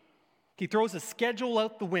be. He throws his schedule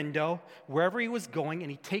out the window, wherever he was going, and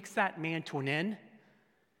he takes that man to an inn.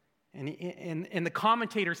 And the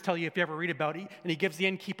commentators tell you, if you ever read about it, and he gives the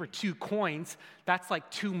innkeeper 2 coins, that's like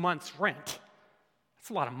 2 months' rent. That's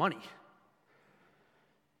a lot of money.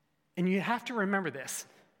 And you have to remember this,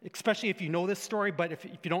 especially if you know this story, but if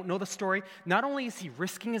you don't know the story, not only is he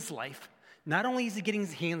risking his life, not only is he getting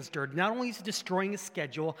his hands dirty, not only is he destroying his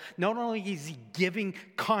schedule, not only is he giving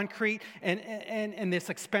concrete and this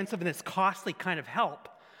expensive and this costly kind of help,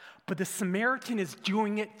 but the Samaritan is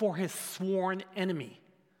doing it for his sworn enemy.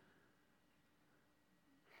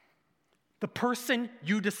 The person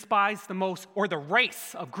you despise the most, or the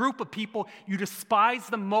race, a group of people you despise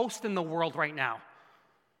the most in the world right now,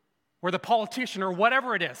 or the politician, or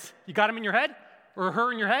whatever it is. You got him in your head, or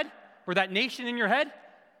her in your head, or that nation in your head,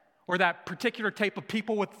 or that particular type of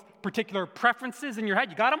people with particular preferences in your head.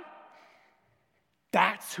 You got them?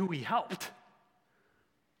 That's who he helped.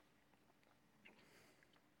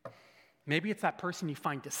 Maybe it's that person you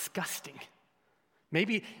find disgusting.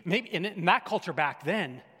 Maybe in that culture back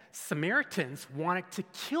then, Samaritans wanted to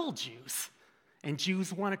kill Jews, and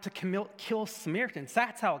Jews wanted to kill Samaritans.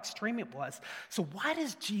 That's how extreme it was. So why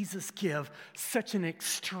does Jesus give such an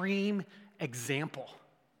extreme example?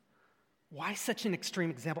 Why such an extreme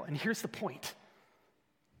example? And here's the point.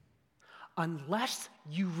 Unless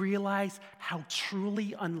you realize how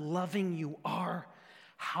truly unloving you are,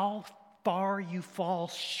 how far you fall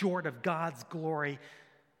short of God's glory,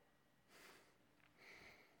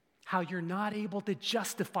 how you're not able to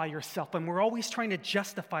justify yourself, and we're always trying to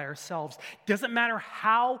justify ourselves. Doesn't matter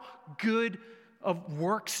how good of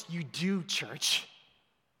works you do, church.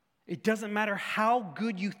 It doesn't matter how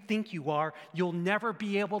good you think you are, you'll never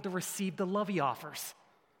be able to receive the love he offers.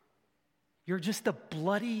 You're just a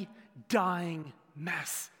bloody, dying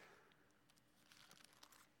mess.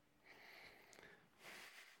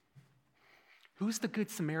 Who's the Good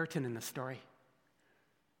Samaritan in the story?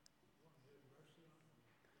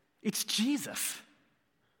 It's Jesus.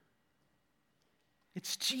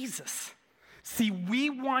 It's Jesus. See,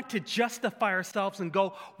 we want to justify ourselves and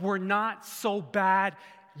go, we're not so bad.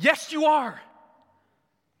 Yes, you are.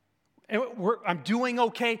 I'm doing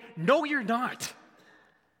okay. No, you're not.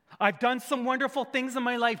 I've done some wonderful things in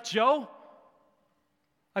my life, Joe.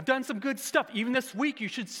 I've done some good stuff. Even this week, you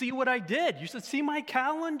should see what I did. You should see my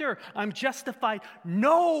calendar. I'm justified.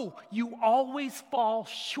 No, you always fall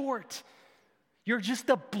short. You're just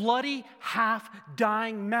a bloody,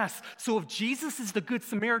 half-dying mess. So if Jesus is the Good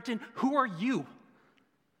Samaritan, who are you?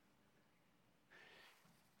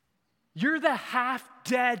 You're the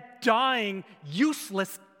half-dead, dying,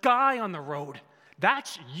 useless guy on the road.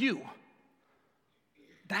 That's you.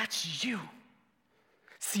 That's you.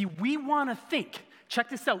 See, we want to think, check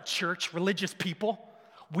this out, church, religious people.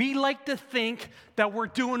 We like to think that we're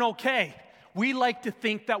doing okay. We like to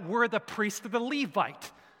think that we're the priest or the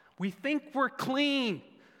Levite. We think we're clean.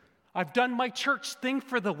 I've done my church thing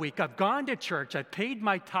for the week. I've gone to church. I've paid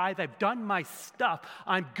my tithe. I've done my stuff.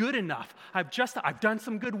 I'm good enough. I've done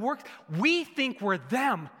some good work. We think we're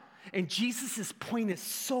them. And Jesus' point is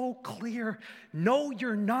so clear. No,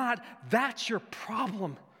 you're not. That's your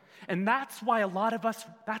problem. And that's why a lot of us,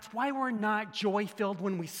 that's why we're not joy-filled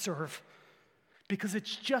when we serve. Because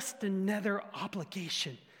it's just another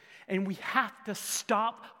obligation. And we have to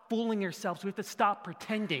stop fooling ourselves. We have to stop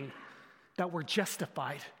pretending that we're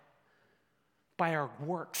justified by our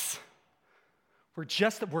works.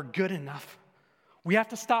 We're good enough. We have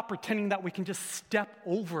to stop pretending that we can just step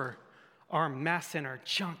over our mess and our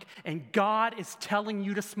junk. And God is telling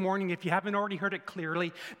you this morning, if you haven't already heard it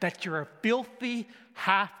clearly, that you're a filthy,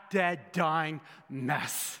 half-dead, dying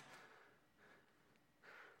mess.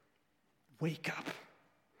 Wake up.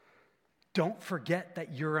 Don't forget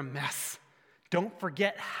that you're a mess. Don't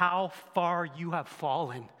forget how far you have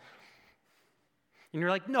fallen. And you're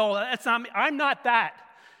like, no, that's not me. I'm not that.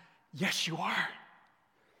 Yes, you are.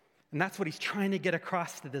 And that's what he's trying to get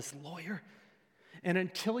across to this lawyer. And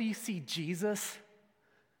until you see Jesus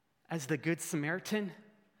as the Good Samaritan,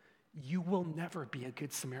 you will never be a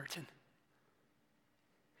Good Samaritan.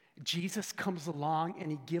 Jesus comes along and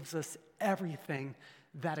he gives us everything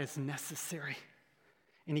that is necessary.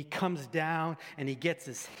 And he comes down and he gets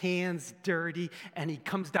his hands dirty and he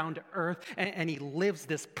comes down to earth and he lives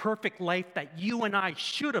this perfect life that you and I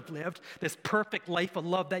should have lived, this perfect life of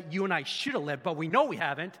love that you and I should have lived, but we know we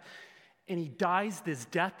haven't. And he dies this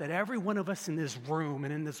death that every one of us in this room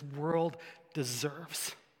and in this world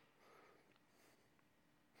deserves.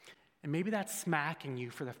 And maybe that's smacking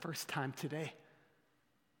you for the first time today.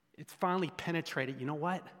 It's finally penetrated. You know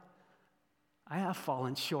what? I have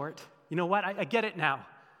fallen short. You know what? I get it now.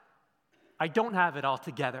 I don't have it all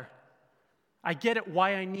together. I get it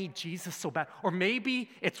why I need Jesus so bad. Or maybe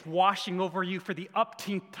it's washing over you for the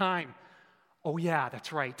umpteenth time. Oh yeah,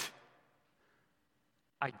 that's right.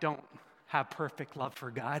 I don't have perfect love for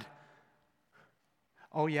God.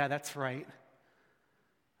 Oh yeah, that's right.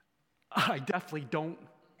 I definitely don't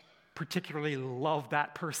particularly love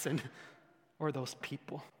that person or those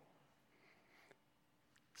people.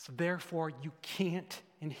 So therefore, you can't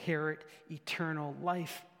inherit eternal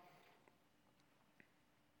life.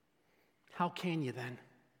 How can you then?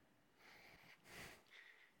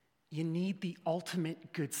 You need the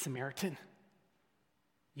ultimate Good Samaritan.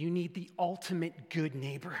 You need the ultimate good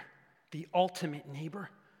neighbor. The ultimate neighbor.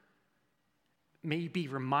 Maybe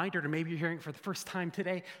reminded, or maybe you're hearing it for the first time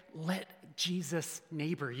today, let Jesus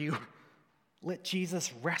neighbor you. Let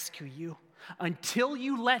Jesus rescue you. Until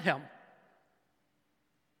you let him,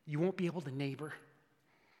 you won't be able to neighbor.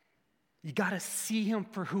 You got to see him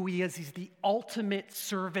for who he is. He's the ultimate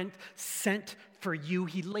servant sent for you.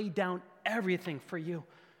 He laid down everything for you.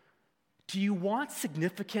 Do you want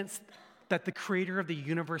significance that the creator of the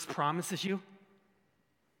universe promises you?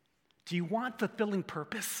 Do you want fulfilling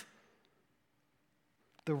purpose?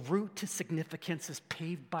 The route to significance is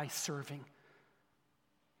paved by serving.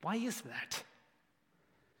 Why is that?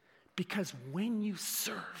 Because when you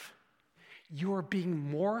serve, you are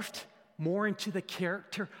being morphed more into the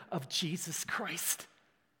character of Jesus Christ,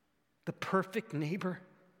 the perfect neighbor.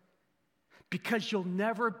 Because you'll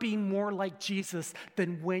never be more like Jesus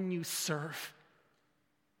than when you serve.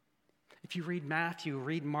 if you read Matthew,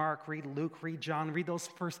 read Mark, read Luke, read John, read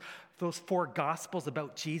those four gospels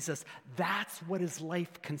about Jesus, that's what his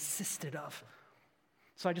life consisted of.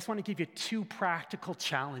 So I just want to give you 2 practical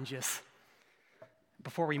challenges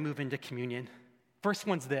before we move into communion. First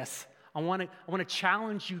one's this. I want to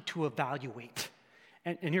challenge you to evaluate.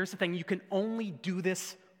 And here's the thing, you can only do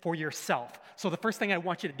this for yourself. So the first thing I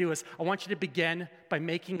want you to do is I want you to begin by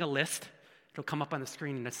making a list. It'll come up on the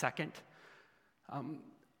screen in a second.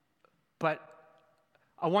 But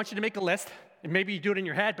I want you to make a list, and maybe you do it in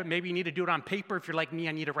your head, but maybe you need to do it on paper. If you're like me,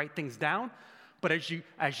 I need to write things down. But as you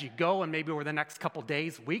go, and maybe over the next couple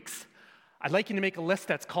days, weeks, I'd like you to make a list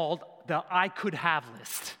that's called the I could have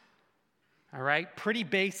list. All right? Pretty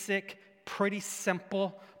basic, pretty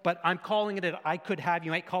simple, but I'm calling it an I could have.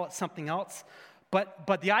 You might call it something else.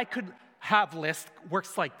 But the I could have list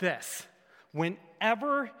works like this.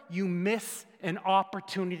 Whenever you miss an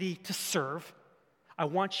opportunity to serve, I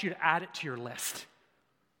want you to add it to your list.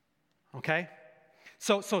 Okay?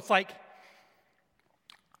 So it's like,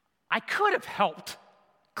 I could have helped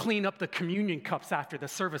clean up the communion cups after the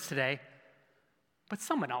service today, but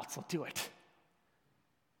someone else will do it.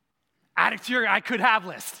 Add it to your I could have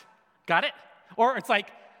list. Got it? Or it's like,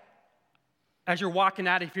 as you're walking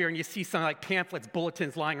out of here and you see something like pamphlets,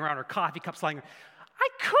 bulletins lying around, or coffee cups lying around, I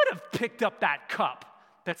could have picked up that cup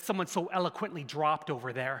that someone so eloquently dropped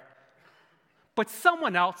over there, but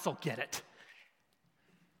someone else will get it.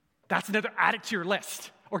 That's another, add it to your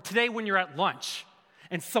list. Or today when you're at lunch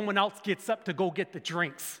and someone else gets up to go get the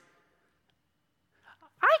drinks.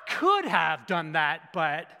 I could have done that,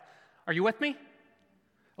 but are you with me?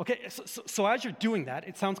 Okay, so as you're doing that,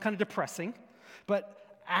 it sounds kind of depressing,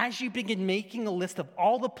 but as you begin making a list of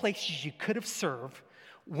all the places you could have served,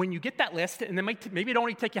 when you get that list, and maybe it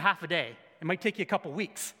only take you half a day, it might take you a couple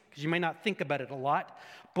weeks, because you might not think about it a lot,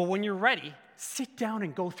 but when you're ready, sit down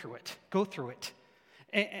and go through it,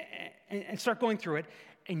 and start going through it,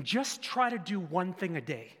 and just try to do one thing a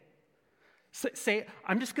day. Say,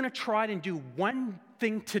 I'm just going to try and do one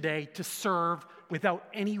thing today to serve without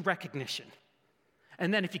any recognition.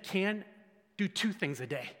 And then if you can, do 2 things a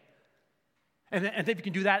day. And then if you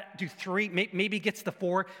can do that, do 3, maybe it gets to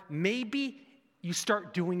 4. Maybe you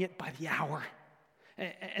start doing it by the hour.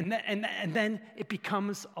 And then it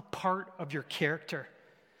becomes a part of your character.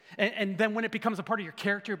 And then when it becomes a part of your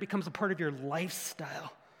character, it becomes a part of your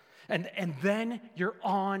lifestyle. And then you're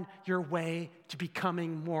on your way to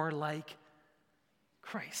becoming more like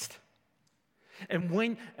Christ. And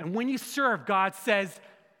when you serve, God says,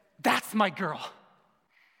 that's my girl.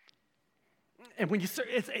 And when you serve,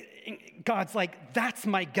 God's like, that's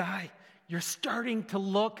my guy. You're starting to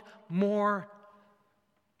look more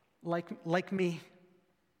like me.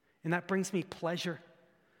 And that brings me pleasure.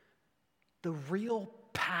 The real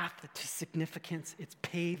path to significance, it's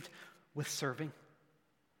paved with serving.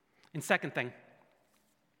 And second thing,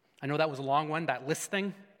 I know that was a long one, that list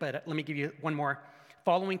thing, but let me give you one more.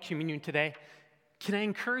 Following communion today, can I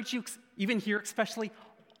encourage you, even here especially,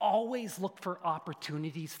 always look for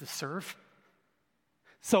opportunities to serve?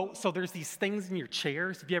 So there's these things in your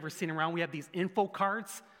chairs. Have you ever seen around? We have these info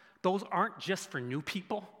cards. Those aren't just for new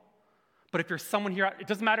people. But if you're someone here, it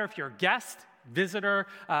doesn't matter if you're a guest, visitor,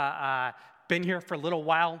 been here for a little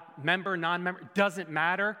while, member, non-member, it doesn't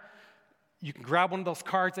matter. You can grab one of those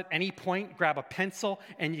cards at any point, grab a pencil,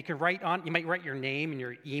 and you can you might write your name and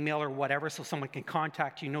your email or whatever so someone can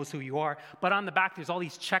contact you, knows who you are. But on the back, there's all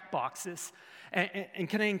these check boxes. And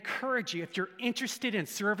can I encourage you, if you're interested in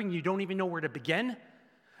serving, you don't even know where to begin,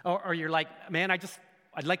 or you're like, man,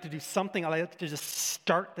 I'd like to do something, I'd like to just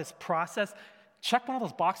start this process, check one of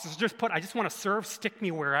those boxes. Just put, I just want to serve, stick me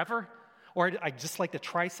wherever. Or I'd just like to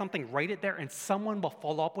try something, write it there, and someone will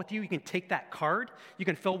follow up with you. You can take that card. You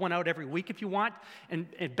can fill one out every week if you want. And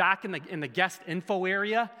back in the guest info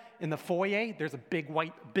area, in the foyer, there's a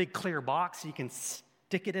big clear box. You can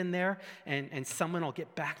stick it in there, and someone will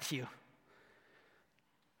get back to you.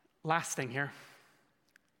 Last thing here.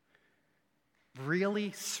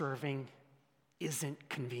 Really serving isn't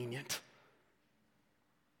convenient.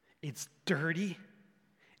 It's dirty,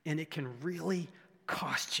 and it can really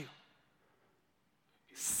cost you.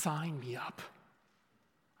 Sign me up.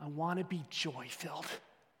 I want to be joy-filled.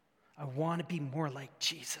 I want to be more like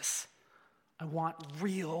Jesus. I want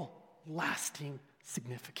real, lasting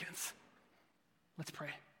significance. Let's pray.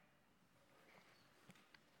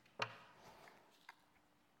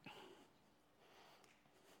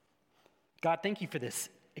 God, thank you for this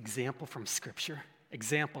example from Scripture,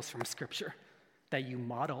 examples from Scripture that you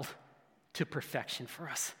modeled to perfection for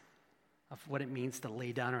us of what it means to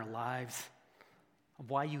lay down our lives, of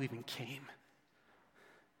why you even came.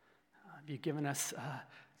 You've given us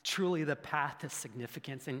truly the path to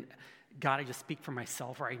significance. And God, I just speak for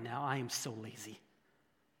myself right now. I am so lazy.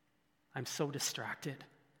 I'm so distracted.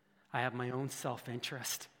 I have my own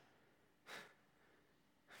self-interest.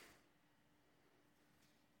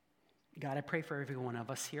 God, I pray for every one of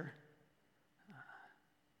us here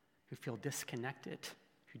who feel disconnected,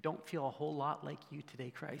 who don't feel a whole lot like you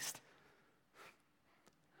today, Christ.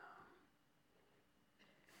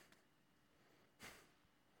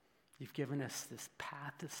 You've given us this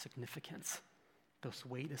path of significance, this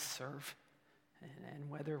way to serve. And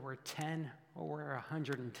whether we're 10 or we're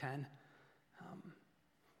 110,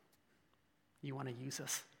 you want to use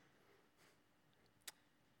us.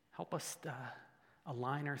 Help us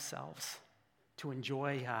align ourselves to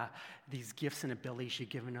enjoy these gifts and abilities you've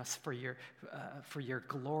given us for your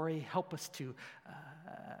glory. Help us to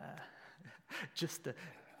just to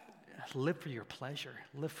live for your pleasure,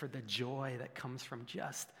 live for the joy that comes from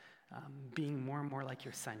just being more and more like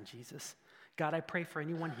your Son, Jesus. God, I pray for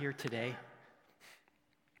anyone here today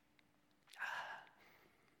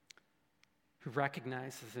who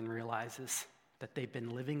recognizes and realizes that they've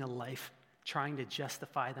been living a life trying to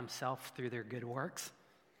justify themselves through their good works.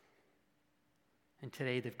 And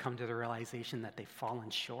today they've come to the realization that they've fallen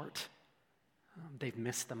short. They've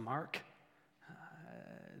missed the mark.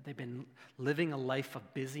 They've been living a life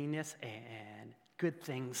of busyness and good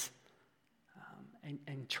things,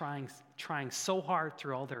 and trying so hard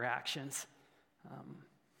through all their actions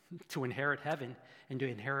to inherit heaven and to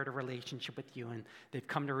inherit a relationship with you. And they've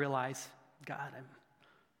come to realize, God,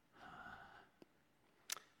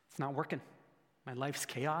 it's not working. My life's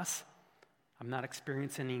chaos. I'm not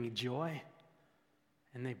experiencing any joy.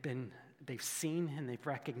 And they've seen and they've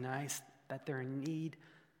recognized that they're in need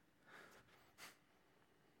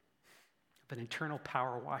of an eternal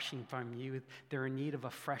power washing from you. They're in need of a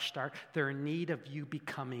fresh start. They're in need of you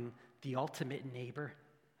becoming the ultimate neighbor,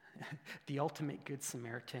 the ultimate good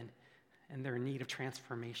Samaritan, and they're in need of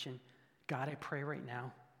transformation. God, I pray right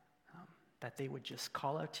now that they would just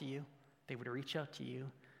call out to you. They would reach out to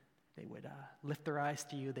you. They would lift their eyes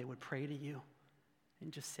to you. They would pray to you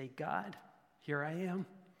and just say, God, here I am.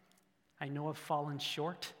 I know I've fallen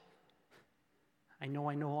short. I know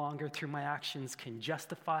I no longer through my actions can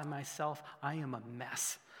justify myself. I am a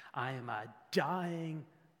mess. I am a dying,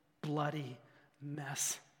 bloody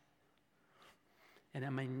mess. And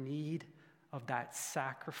I'm in need of that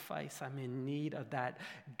sacrifice. I'm in need of that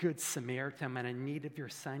good Samaritan. I'm in need of your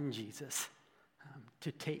Son, Jesus,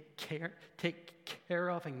 to take care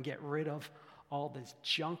of and get rid of all this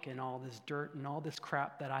junk and all this dirt and all this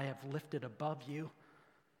crap that I have lifted above you.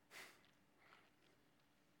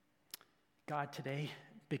 God, today,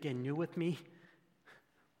 begin new with me.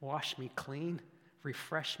 Wash me clean,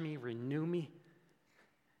 refresh me, renew me,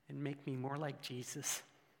 and make me more like Jesus.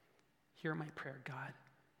 Hear my prayer, God.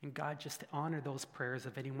 And God, just to honor those prayers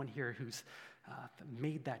of anyone here who's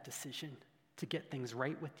made that decision to get things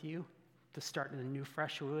right with you, to start in a new,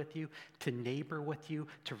 fresh way with you, to neighbor with you,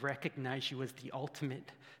 to recognize you as the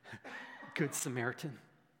ultimate good Samaritan.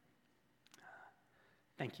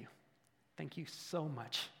 Thank you. Thank you so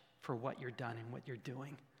much for what you're done and what you're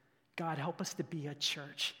doing. God, help us to be a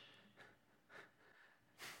church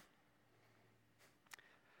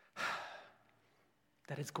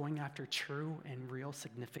that is going after true and real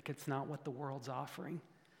significance, not what the world's offering.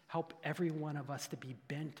 Help every one of us to be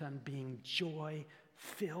bent on being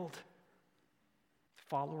joy-filled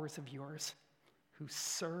followers of yours who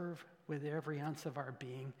serve with every ounce of our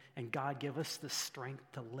being. And God, give us the strength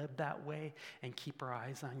to live that way and keep our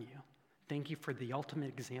eyes on you. Thank you for the ultimate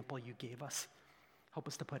example you gave us. Help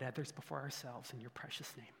us to put others before ourselves in your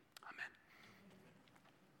precious name. Amen.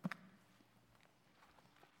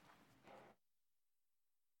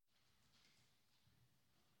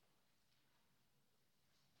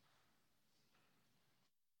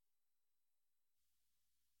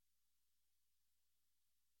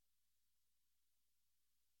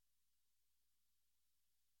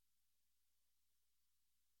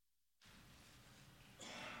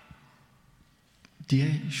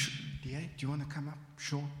 DA, do you want to come up?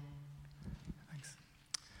 Sean? Thanks.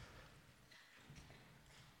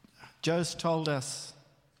 Joe's told us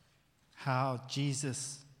how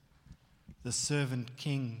Jesus, the servant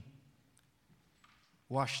king,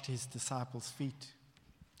 washed his disciples' feet.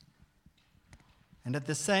 And at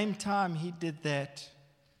the same time he did that,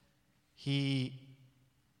 he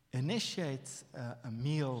initiates a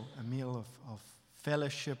meal of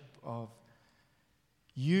fellowship, of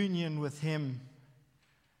union with him.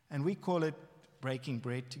 And we call it breaking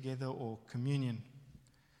bread together or communion.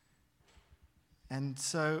 And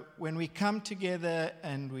so when we come together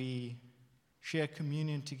and we share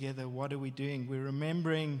communion together, what are we doing? We're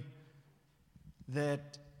remembering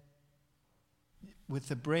that with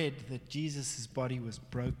the bread, that Jesus' body was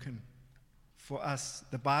broken for us.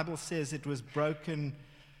 The Bible says it was broken.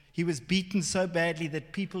 He was beaten so badly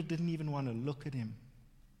that people didn't even want to look at him.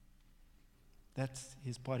 That's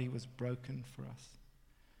his body was broken for us.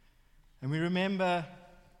 And we remember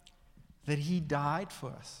that he died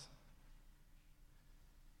for us.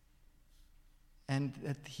 And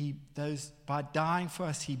that by dying for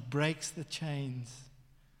us, he breaks the chains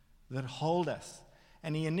that hold us.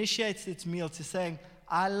 And he initiates this meal to saying,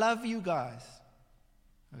 I love you guys.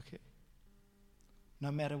 Okay.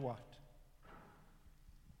 No matter what.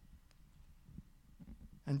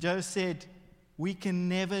 And Joe said, we can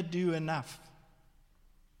never do enough.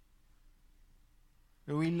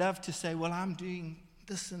 We love to say, well, I'm doing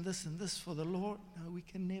this and this and this for the Lord. No, we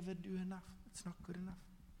can never do enough. It's not good enough.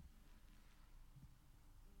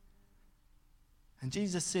 And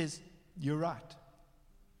Jesus says, you're right.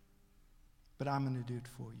 But I'm going to do it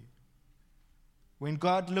for you. When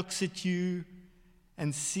God looks at you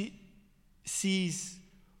and sees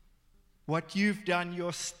what you've done,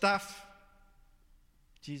 your stuff,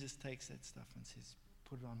 Jesus takes that stuff and says,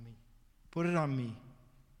 put it on me. Put it on me.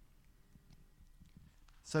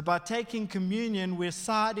 So by taking communion, we're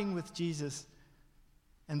siding with Jesus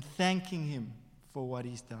and thanking him for what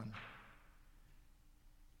he's done.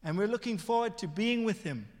 And we're looking forward to being with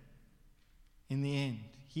him in the end.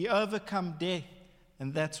 He overcome death,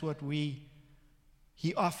 and that's what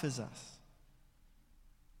he offers us.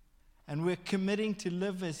 And we're committing to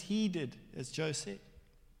live as he did, as Joe said.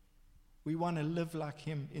 We want to live like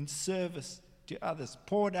him in service to others,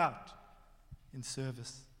 poured out in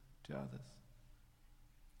service to others.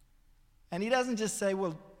 And he doesn't just say,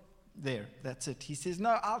 well, there, that's it. He says,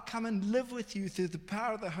 no, I'll come and live with you through the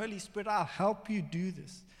power of the Holy Spirit. I'll help you do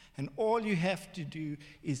this. And all you have to do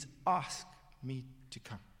is ask me to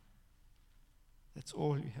come. That's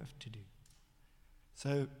all you have to do.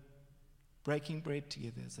 So, breaking bread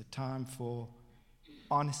together is a time for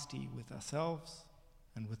honesty with ourselves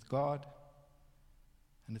and with God.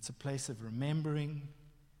 And it's a place of remembering,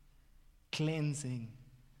 cleansing,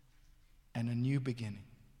 and a new beginning.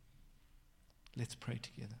 Let's pray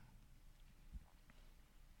together.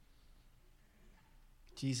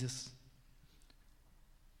 Jesus,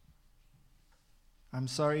 I'm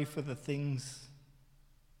sorry for the things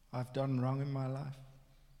I've done wrong in my life.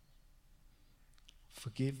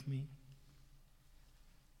 Forgive me.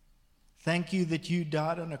 Thank you that you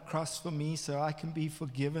died on a cross for me so I can be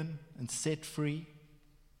forgiven and set free.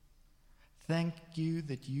 Thank you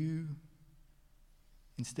that you,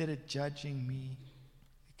 instead of judging me,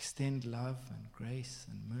 extend love and grace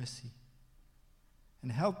and mercy.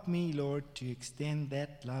 And help me, Lord, to extend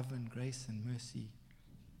that love and grace and mercy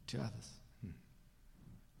to others.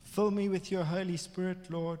 Fill me with your Holy Spirit,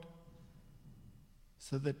 Lord,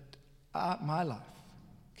 so that my life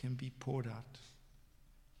can be poured out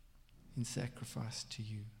in sacrifice to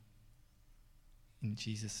you. In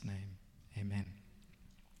Jesus' name, amen.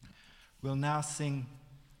 We'll now sing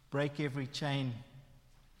Break Every Chain.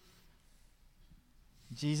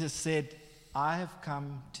 Jesus said, I have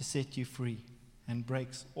come to set you free, and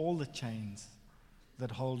breaks all the chains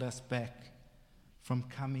that hold us back from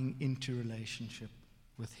coming into relationship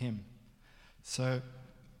with him. So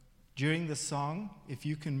during the song, if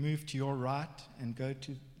you can move to your right and go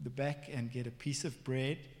to the back and get a piece of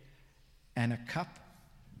bread and a cup,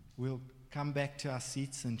 we'll come back to our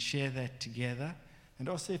seats and share that together. And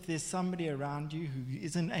also, if there's somebody around you who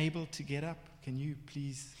isn't able to get up, can you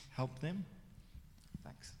please help them?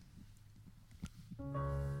 Thanks.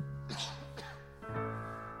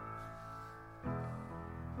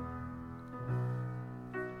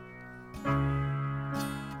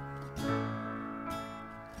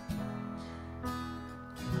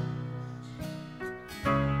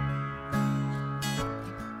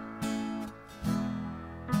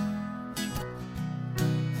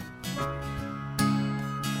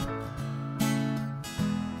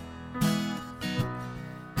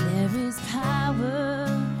 There is power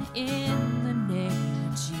in the name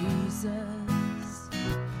of Jesus.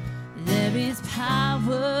 There is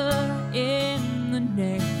power in the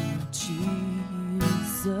name of Jesus.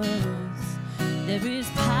 There is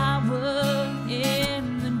power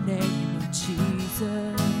in the name of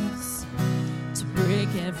Jesus to break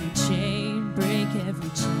every chain, break every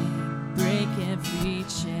chain, break every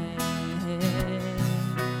chain.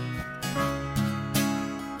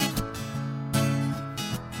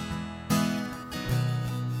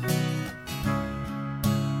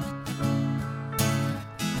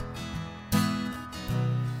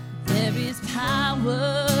 There is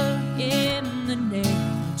power in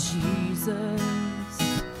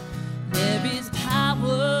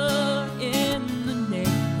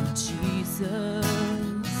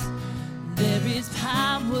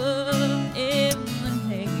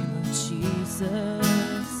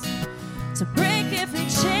Jesus. To break every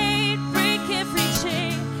chain, break every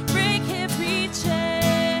chain, break every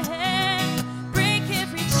chain, break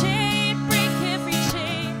every chain, break every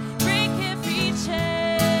chain, break every chain.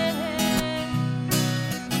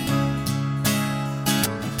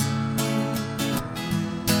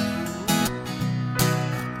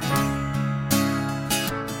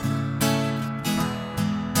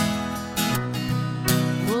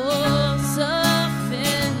 Oh,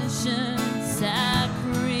 sufficient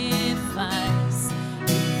sacrifice,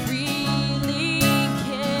 freely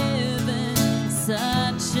given,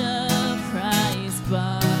 such a price,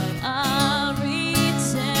 but our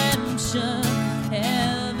redemption,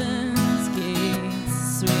 heaven's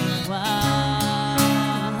gates swing wide.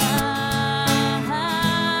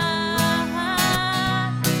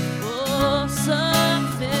 Oh,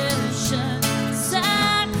 sufficient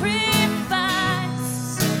sacrifice,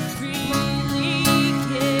 so freely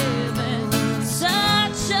given,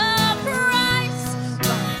 such a price,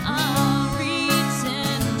 but our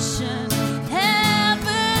redemption,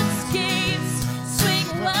 heaven's gates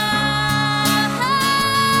swing wide.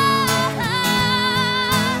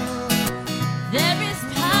 There is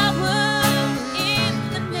power in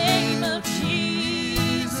the name of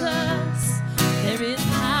Jesus. There is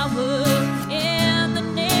power in the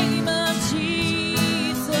name of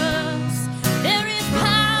Jesus. There is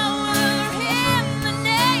power in the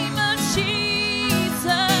name of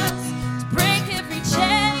Jesus to break every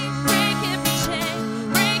chain, break every chain,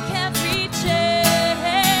 break every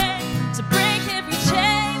chain, to break every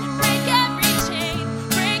chain, break every chain,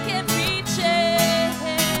 break every chain.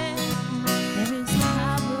 There is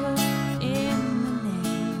power in the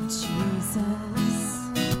name of Jesus.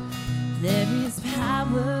 There is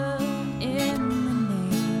power in the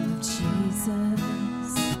name of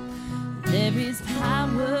Jesus. There is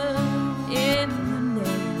power in the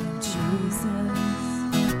name of Jesus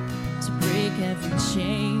to break every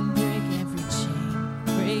chain.